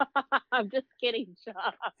 I'm just kidding,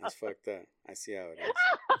 Sean. That's fucked up. I see how it is.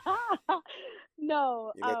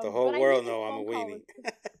 No. You let the whole world know I'm a weenie.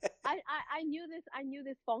 I knew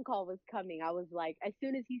this phone call was coming. I was like, as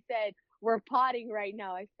soon as he said we're potting right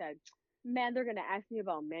now, I said, man, they're gonna ask me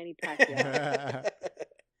about Manny Pacquiao.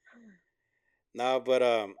 No,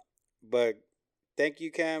 but thank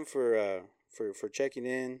you, Cam, for checking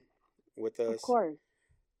in with us. Of course.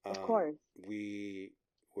 Of course.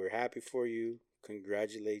 We're happy for you.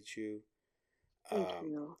 Congratulate you. Thank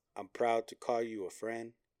you. I'm proud to call you a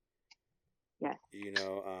friend. Yes.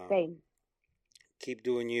 Same. Keep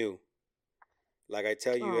doing you. Like I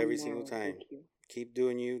tell you every single time. Keep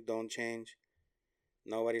doing you. Don't change.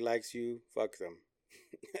 Nobody likes you. Fuck them.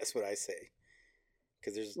 That's what I say.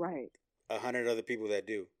 Because there's 100 other people that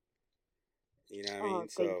do. You know what I mean?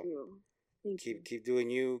 So keep doing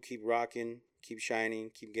you. Keep rocking. Keep shining.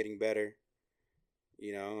 Keep getting better.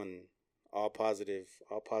 And all positive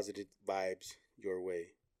vibes your way.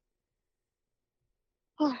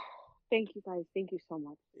 Thank you, guys. Thank you so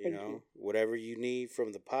much. Thank you. Whatever you need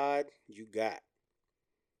from the pod, you got.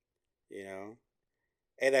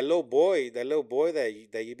 Hey, that little boy that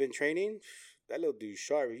you've been training, that little dude's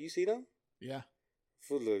sharp. Have you seen him? Yeah.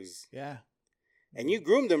 Food looks. Yeah. And you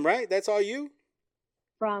groomed him, right? That's all you?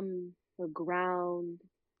 From the ground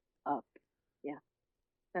up. Yeah.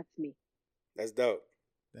 That's me. That's dope.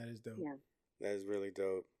 That is dope. Yeah. That is really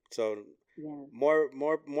dope. So yeah.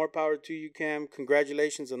 More power to you, Cam.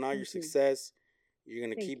 Congratulations on all your success. You're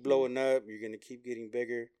gonna keep blowing up. You're gonna keep getting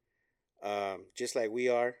bigger. just like we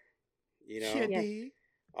are. You know, Yeah, Yes. D.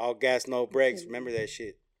 all gas, no brakes. Absolutely. Remember that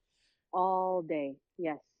shit. All day.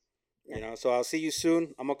 Yes. You Yes. know, so I'll see you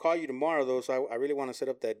soon. I'm gonna call you tomorrow though, so I really want to set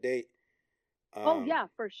up that date. Oh yeah,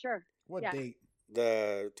 for sure. What Yeah. date?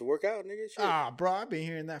 The to work out, nigga. Shit. Ah, bro, I've been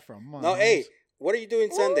hearing that for a month. No, hey, what are you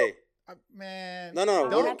doing Ooh. Sunday? Man. No, no, no.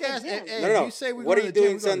 I'm Don't at the gas. Hey, gym. hey, No, no, no. you say we're What going are to you the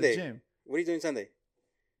doing gym, we're going to the Sunday? gym. What are you doing Sunday?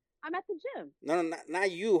 I'm at the gym. No, no,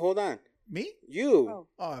 not you. Hold on. Me? You. Oh.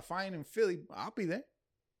 Oh, if I ain't in Philly, I'll be there.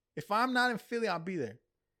 If I'm not in Philly, I'll be there.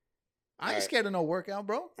 I ain't Alright. scared of no workout,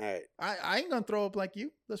 bro. All right. I ain't gonna throw up like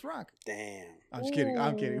you. Let's rock. Damn. I'm just kidding.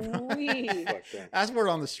 I'm kidding. Ooh-wee. Fuck that. That's word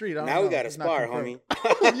on the street. I don't Now know. we got to It's not spar, confirmed.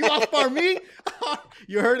 homie. You want to spar me?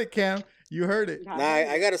 You heard it, Cam. You heard it. God, Nah,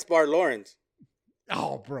 I got to spar Lawrence.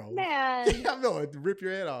 Oh, bro. man. I'm going to rip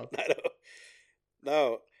your head off.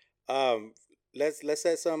 No. Let's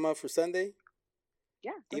set something up for Sunday.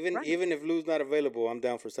 Yeah. let's Even run it. even if Lou's not available, I'm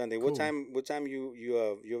down for Sunday. Cool. What time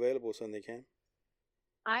you available Sunday, Ken?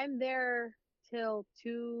 I'm there till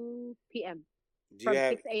 2 p.m. Do From you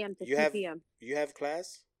have 6 a.m. to you 2 have p.m. you have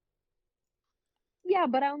class? Yeah,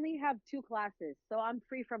 but I only have 2 classes, so I'm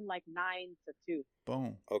free from like 9 to 2.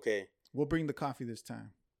 Boom. Okay, We'll bring the coffee this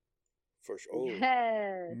time. for sure. Oh,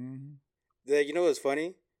 Yes. Mhm. you know what's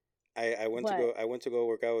funny? I went to What? go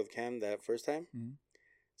work out with Cam that first time. Mhm.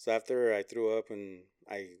 So after I threw up and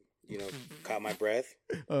I caught my breath,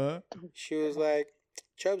 she was like,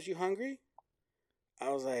 "Chubbs, you hungry?" I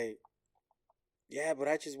was like, "Yeah, but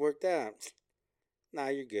I just worked out." Nah,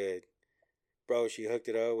 you're good, bro. She hooked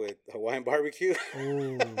it up with Hawaiian barbecue.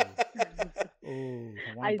 Oh. Oh.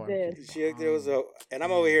 I Hawaiian barbecue. did. She hooked it up, and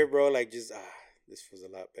I'm over here, bro. Like just this was a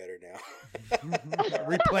lot better now.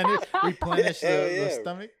 replenish Hell the yeah.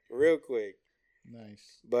 stomach. Real quick.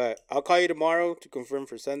 Nice. But I'll call you tomorrow to confirm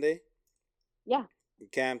for Sunday. Yeah.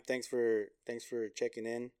 Cam, thanks for checking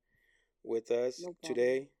in with us No problem.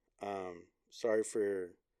 today. Sorry for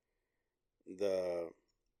the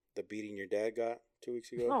beating your dad got 2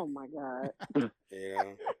 weeks ago. Oh my God. You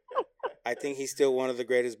know, I think he's still one of the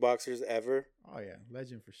greatest boxers ever. Oh yeah,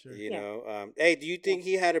 legend for sure. You Yeah. know, hey, do you think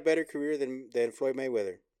he had a better career than Floyd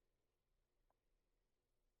Mayweather?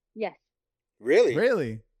 Yes. Really?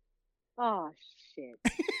 Really? Oh shit.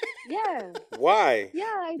 Yeah. Why? Yeah.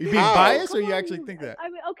 I You do. being How? biased, or Come you on, actually think that? I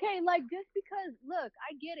mean, okay, like just because, look,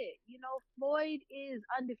 I get it. You know, Floyd is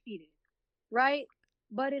undefeated, right?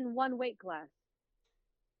 But in one weight class.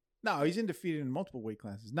 No, he's undefeated in multiple weight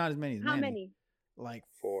classes. Not as many as How Manny. many? Like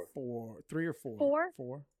Four. 3 or 4. Four?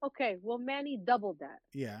 4. Okay. Well, Manny doubled that.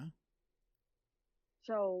 Yeah.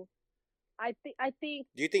 So, I think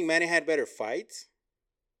Do you think Manny had better fights?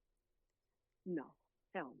 no,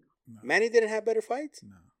 hell no. No. Manny didn't have better fights?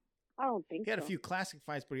 No. I don't think He had so. a few classic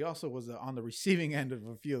fights, but he also was on the receiving end of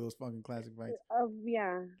a few of those fucking classic fights.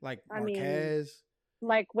 Yeah. Like I mean, Marquez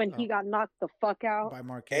like when he got knocked the fuck out. by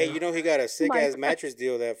Marquez. Hey, you know he got a sick My ass God. mattress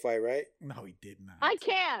deal that fight, right? No, he did not. I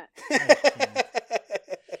can't.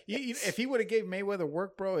 If he would have gave Mayweather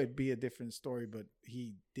work, bro, it'd be a different story. But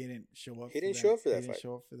he didn't show up. He for didn't that. show up for that He didn't fight.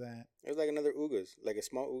 show up for that. It was like another Ugas, like a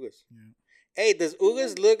small Ugas. Yeah. Hey, does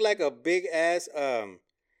Ugas look like a big ass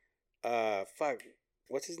fuck,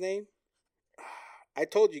 what's his name? I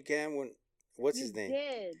told you, Cam, what's You his name?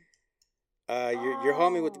 did. Your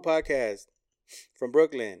homie with the podcast from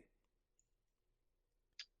Brooklyn.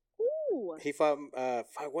 Ooh. He fought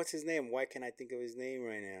fuck, what's his name? Why can't I think of his name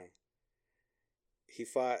right now? He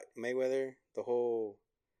fought Mayweather, the whole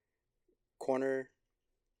corner.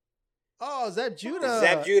 Oh, Zab Judah.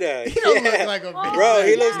 Zab Judah. He don't Yeah. look like a big Bro,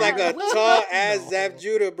 he yeah, looks like a with tall the- ass Zab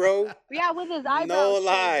Judah, bro. Yeah, with his eyebrows. No shaved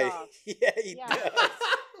lie. off. Yeah, he Yeah. does.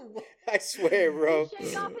 I swear, bro. He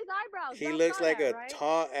shaved off his eyebrows. He Y'all looks saw like that, a right?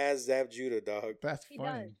 tall ass Zab Judah, dog. That's He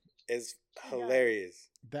funny. does. It's He does. hilarious.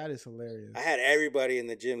 That is hilarious. I had everybody in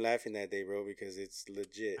the gym laughing that day, bro, because it's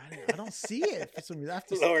legit. I don't see it for some reason. I have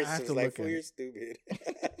to, Lawrence I have was to like, look "Fool, at you're it. stupid."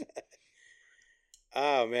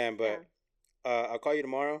 Oh man, but I'll call you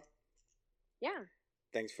tomorrow. Yeah.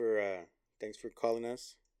 Thanks for calling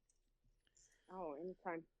us. Oh,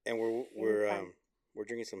 anytime. And Anytime. we're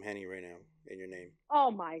drinking some Henny right now in your name.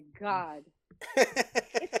 Oh my God.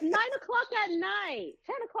 It's 9 o'clock at night.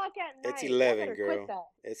 10 o'clock at night. It's Y'all 11, better girl. quit that.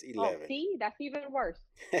 It's Oh, 11. see, that's even worse.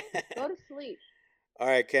 Go to sleep. All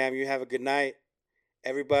right, Cam, you have a good night.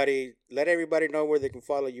 Everybody, let everybody know where they can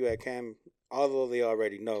follow you at, Cam, although they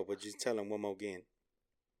already know, but just tell them one more again.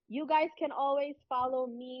 You guys can always follow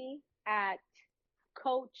me at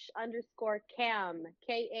Coach_Kamm,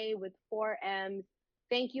 KA with 4 M's.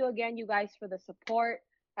 Thank you again, you guys, for the support.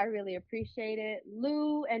 I really appreciate it.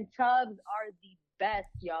 Lou and Chubbs are the best,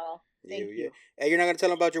 y'all. Thank you. Hey, you're not going to tell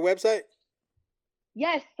them about your website?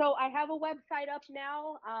 Yes, so I have a website up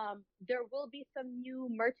now. There will be some new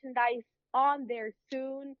merchandise on there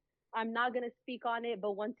soon. I'm not going to speak on it,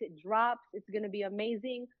 but once it drops, it's going to be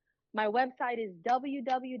amazing. My website is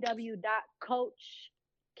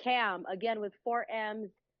www.coachcam, again with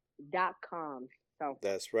 4M's.com. So,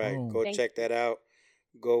 That's right. Boom. Go thank check you. that out.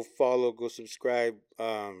 Go follow. Go subscribe.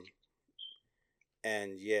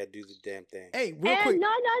 And yeah, do the damn thing. Hey, real And quick. no.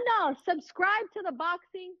 Subscribe to the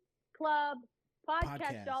Boxing Club podcast,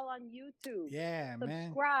 Podcast. y'all, on YouTube. Yeah, man.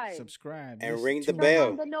 Subscribe. Subscribe. And Just ring the tune Turn bell.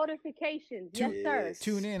 on the notifications. Tune- Yes, sir. Yes.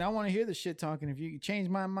 Tune in. I want to hear the shit talking. If you change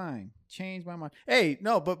my mind, change my mind. Hey,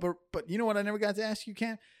 no, but you know what? I never got to ask you,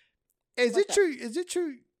 Cam. Is What's it up? true? Is it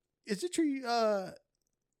true? Is it true?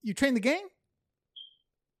 You trained the game?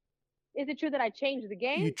 Is it true that I changed the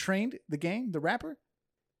game? You trained the game, the rapper?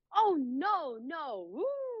 Oh no. Woo.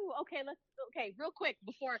 Okay, real quick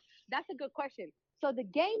before that's a good question. So the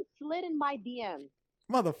game slid in my DM.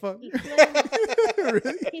 Motherfucker. He slid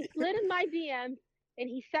Really? He slid in my DM and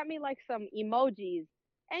he sent me like some emojis.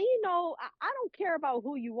 And you know, I don't care about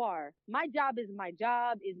who you are. My job is my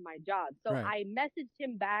job is my job. So Right. I messaged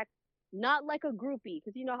him back, not like a groupie,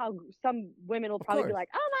 because you know how some women will Of probably be course. like,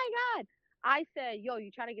 "Oh my god." I said, "Yo,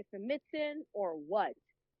 you trying to get some mitts in or what?"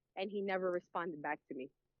 And he never responded back to me.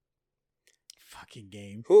 Fucking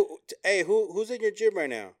game. Who's in your gym right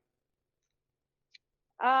now?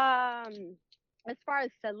 As far as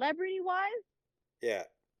celebrity wise, Yeah.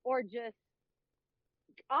 or just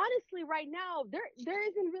honestly, right now there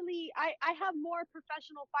isn't really. I have more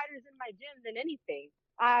professional fighters in my gym than anything.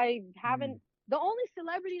 I haven't. The only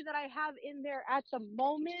celebrity that I have in there at the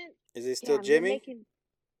moment. Is it still Damn, you're Jimmy making.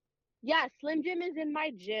 Yeah, Slim Jim is in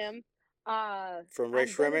my gym. from Ray I'm gonna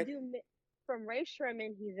Sherman? do from Ray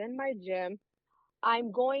Sherman. He's in my gym.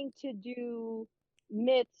 I'm going to do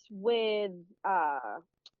mitts with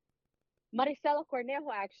Maricela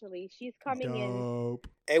Cornejo. Actually, she's coming in Dope.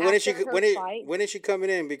 Hey, when is she? after her When is fight. when is she coming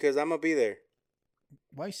in? Because I'm gonna be there.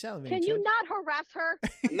 Why you salivating? Can you Chubbs? not harass her?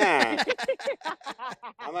 Nah.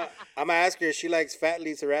 I'm gonna ask her if she likes fat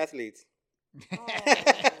athletes or athletes. Oh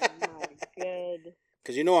my good.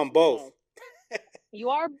 Because you know I'm both. You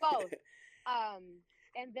are both.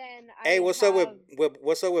 And then Hey, what's up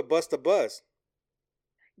with Bust the Bus?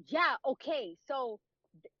 Yeah, okay. So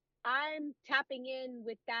I'm tapping in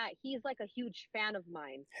with that. He's like a huge fan of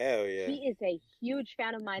mine. Hell yeah. He is a huge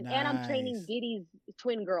fan of mine. And I'm training Nice. Diddy's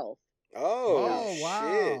twin girls. Oh, Oh, shit.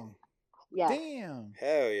 wow. Yeah. Damn.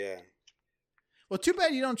 Hell yeah. Well, too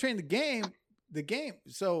bad you don't train the game. The game.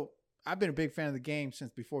 So I've been a big fan of the game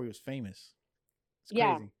since before he was famous. It's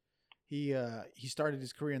crazy. Yeah. He started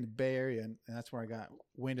his career in the Bay Area, and that's where I got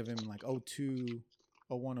wind of him in like 02,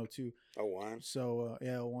 01, 02. Oh, one. So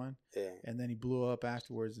yeah, 01. Yeah. And then he blew up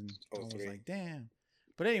afterwards, and I was 03. like, damn.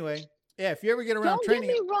 But anyway, yeah, if you ever get around Don't training,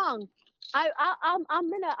 get me wrong. I'm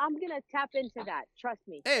gonna tap into that. Trust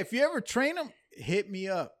me. hey, if you ever train him, hit me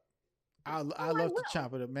up. I I love to will.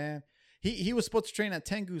 chop it up, man. He was supposed to train at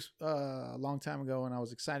Tengus a long time ago, and I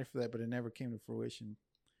was excited for that, but it never came to fruition.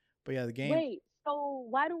 But yeah, the game. Wait, so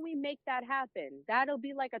why don't we make that happen? That'll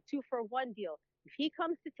be like a 2-for-1 deal. If he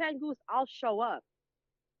comes to Tengus, I'll show up.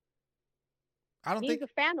 I don't He's think a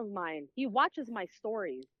fan of mine. He watches my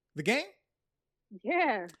stories. the game.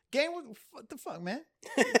 Yeah. Game. What the fuck, man?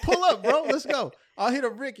 Pull up, bro. Let's go. I'll hit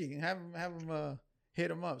up Ricky and have him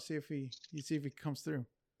hit him up. See if he comes through.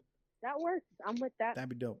 That works. I'm with that. That'd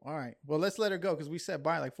be dope. All right. Well, let's let her go because we said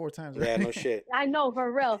bye like 4 times. Yeah, no shit. I know,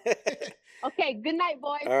 for real. Okay, good night,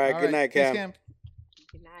 boys. All right, good night, Thanks, Cam.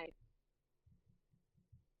 Good night.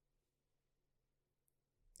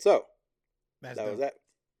 So, That's that dope. was that.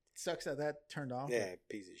 Sucks that turned off. Yeah,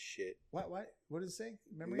 piece of shit. What did it say?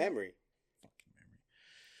 Memory. Fucking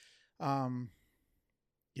memory.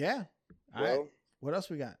 Yeah. All Well, right. What else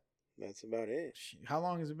we got? that's about it. How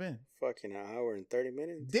long has it been? Fucking an hour and 30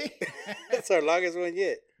 minutes. Damn. That's our longest one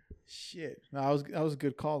yet. Shit. No, that was a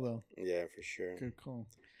good call though. Yeah, for sure. Good call.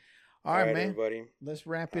 All right, man. everybody. Let's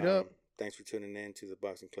wrap it up. Thanks for tuning in to the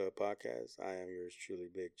Boxing Club podcast. I am yours truly,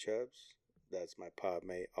 Big Chubbs. That's my pod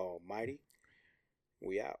mate, Almighty.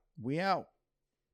 We out. We out.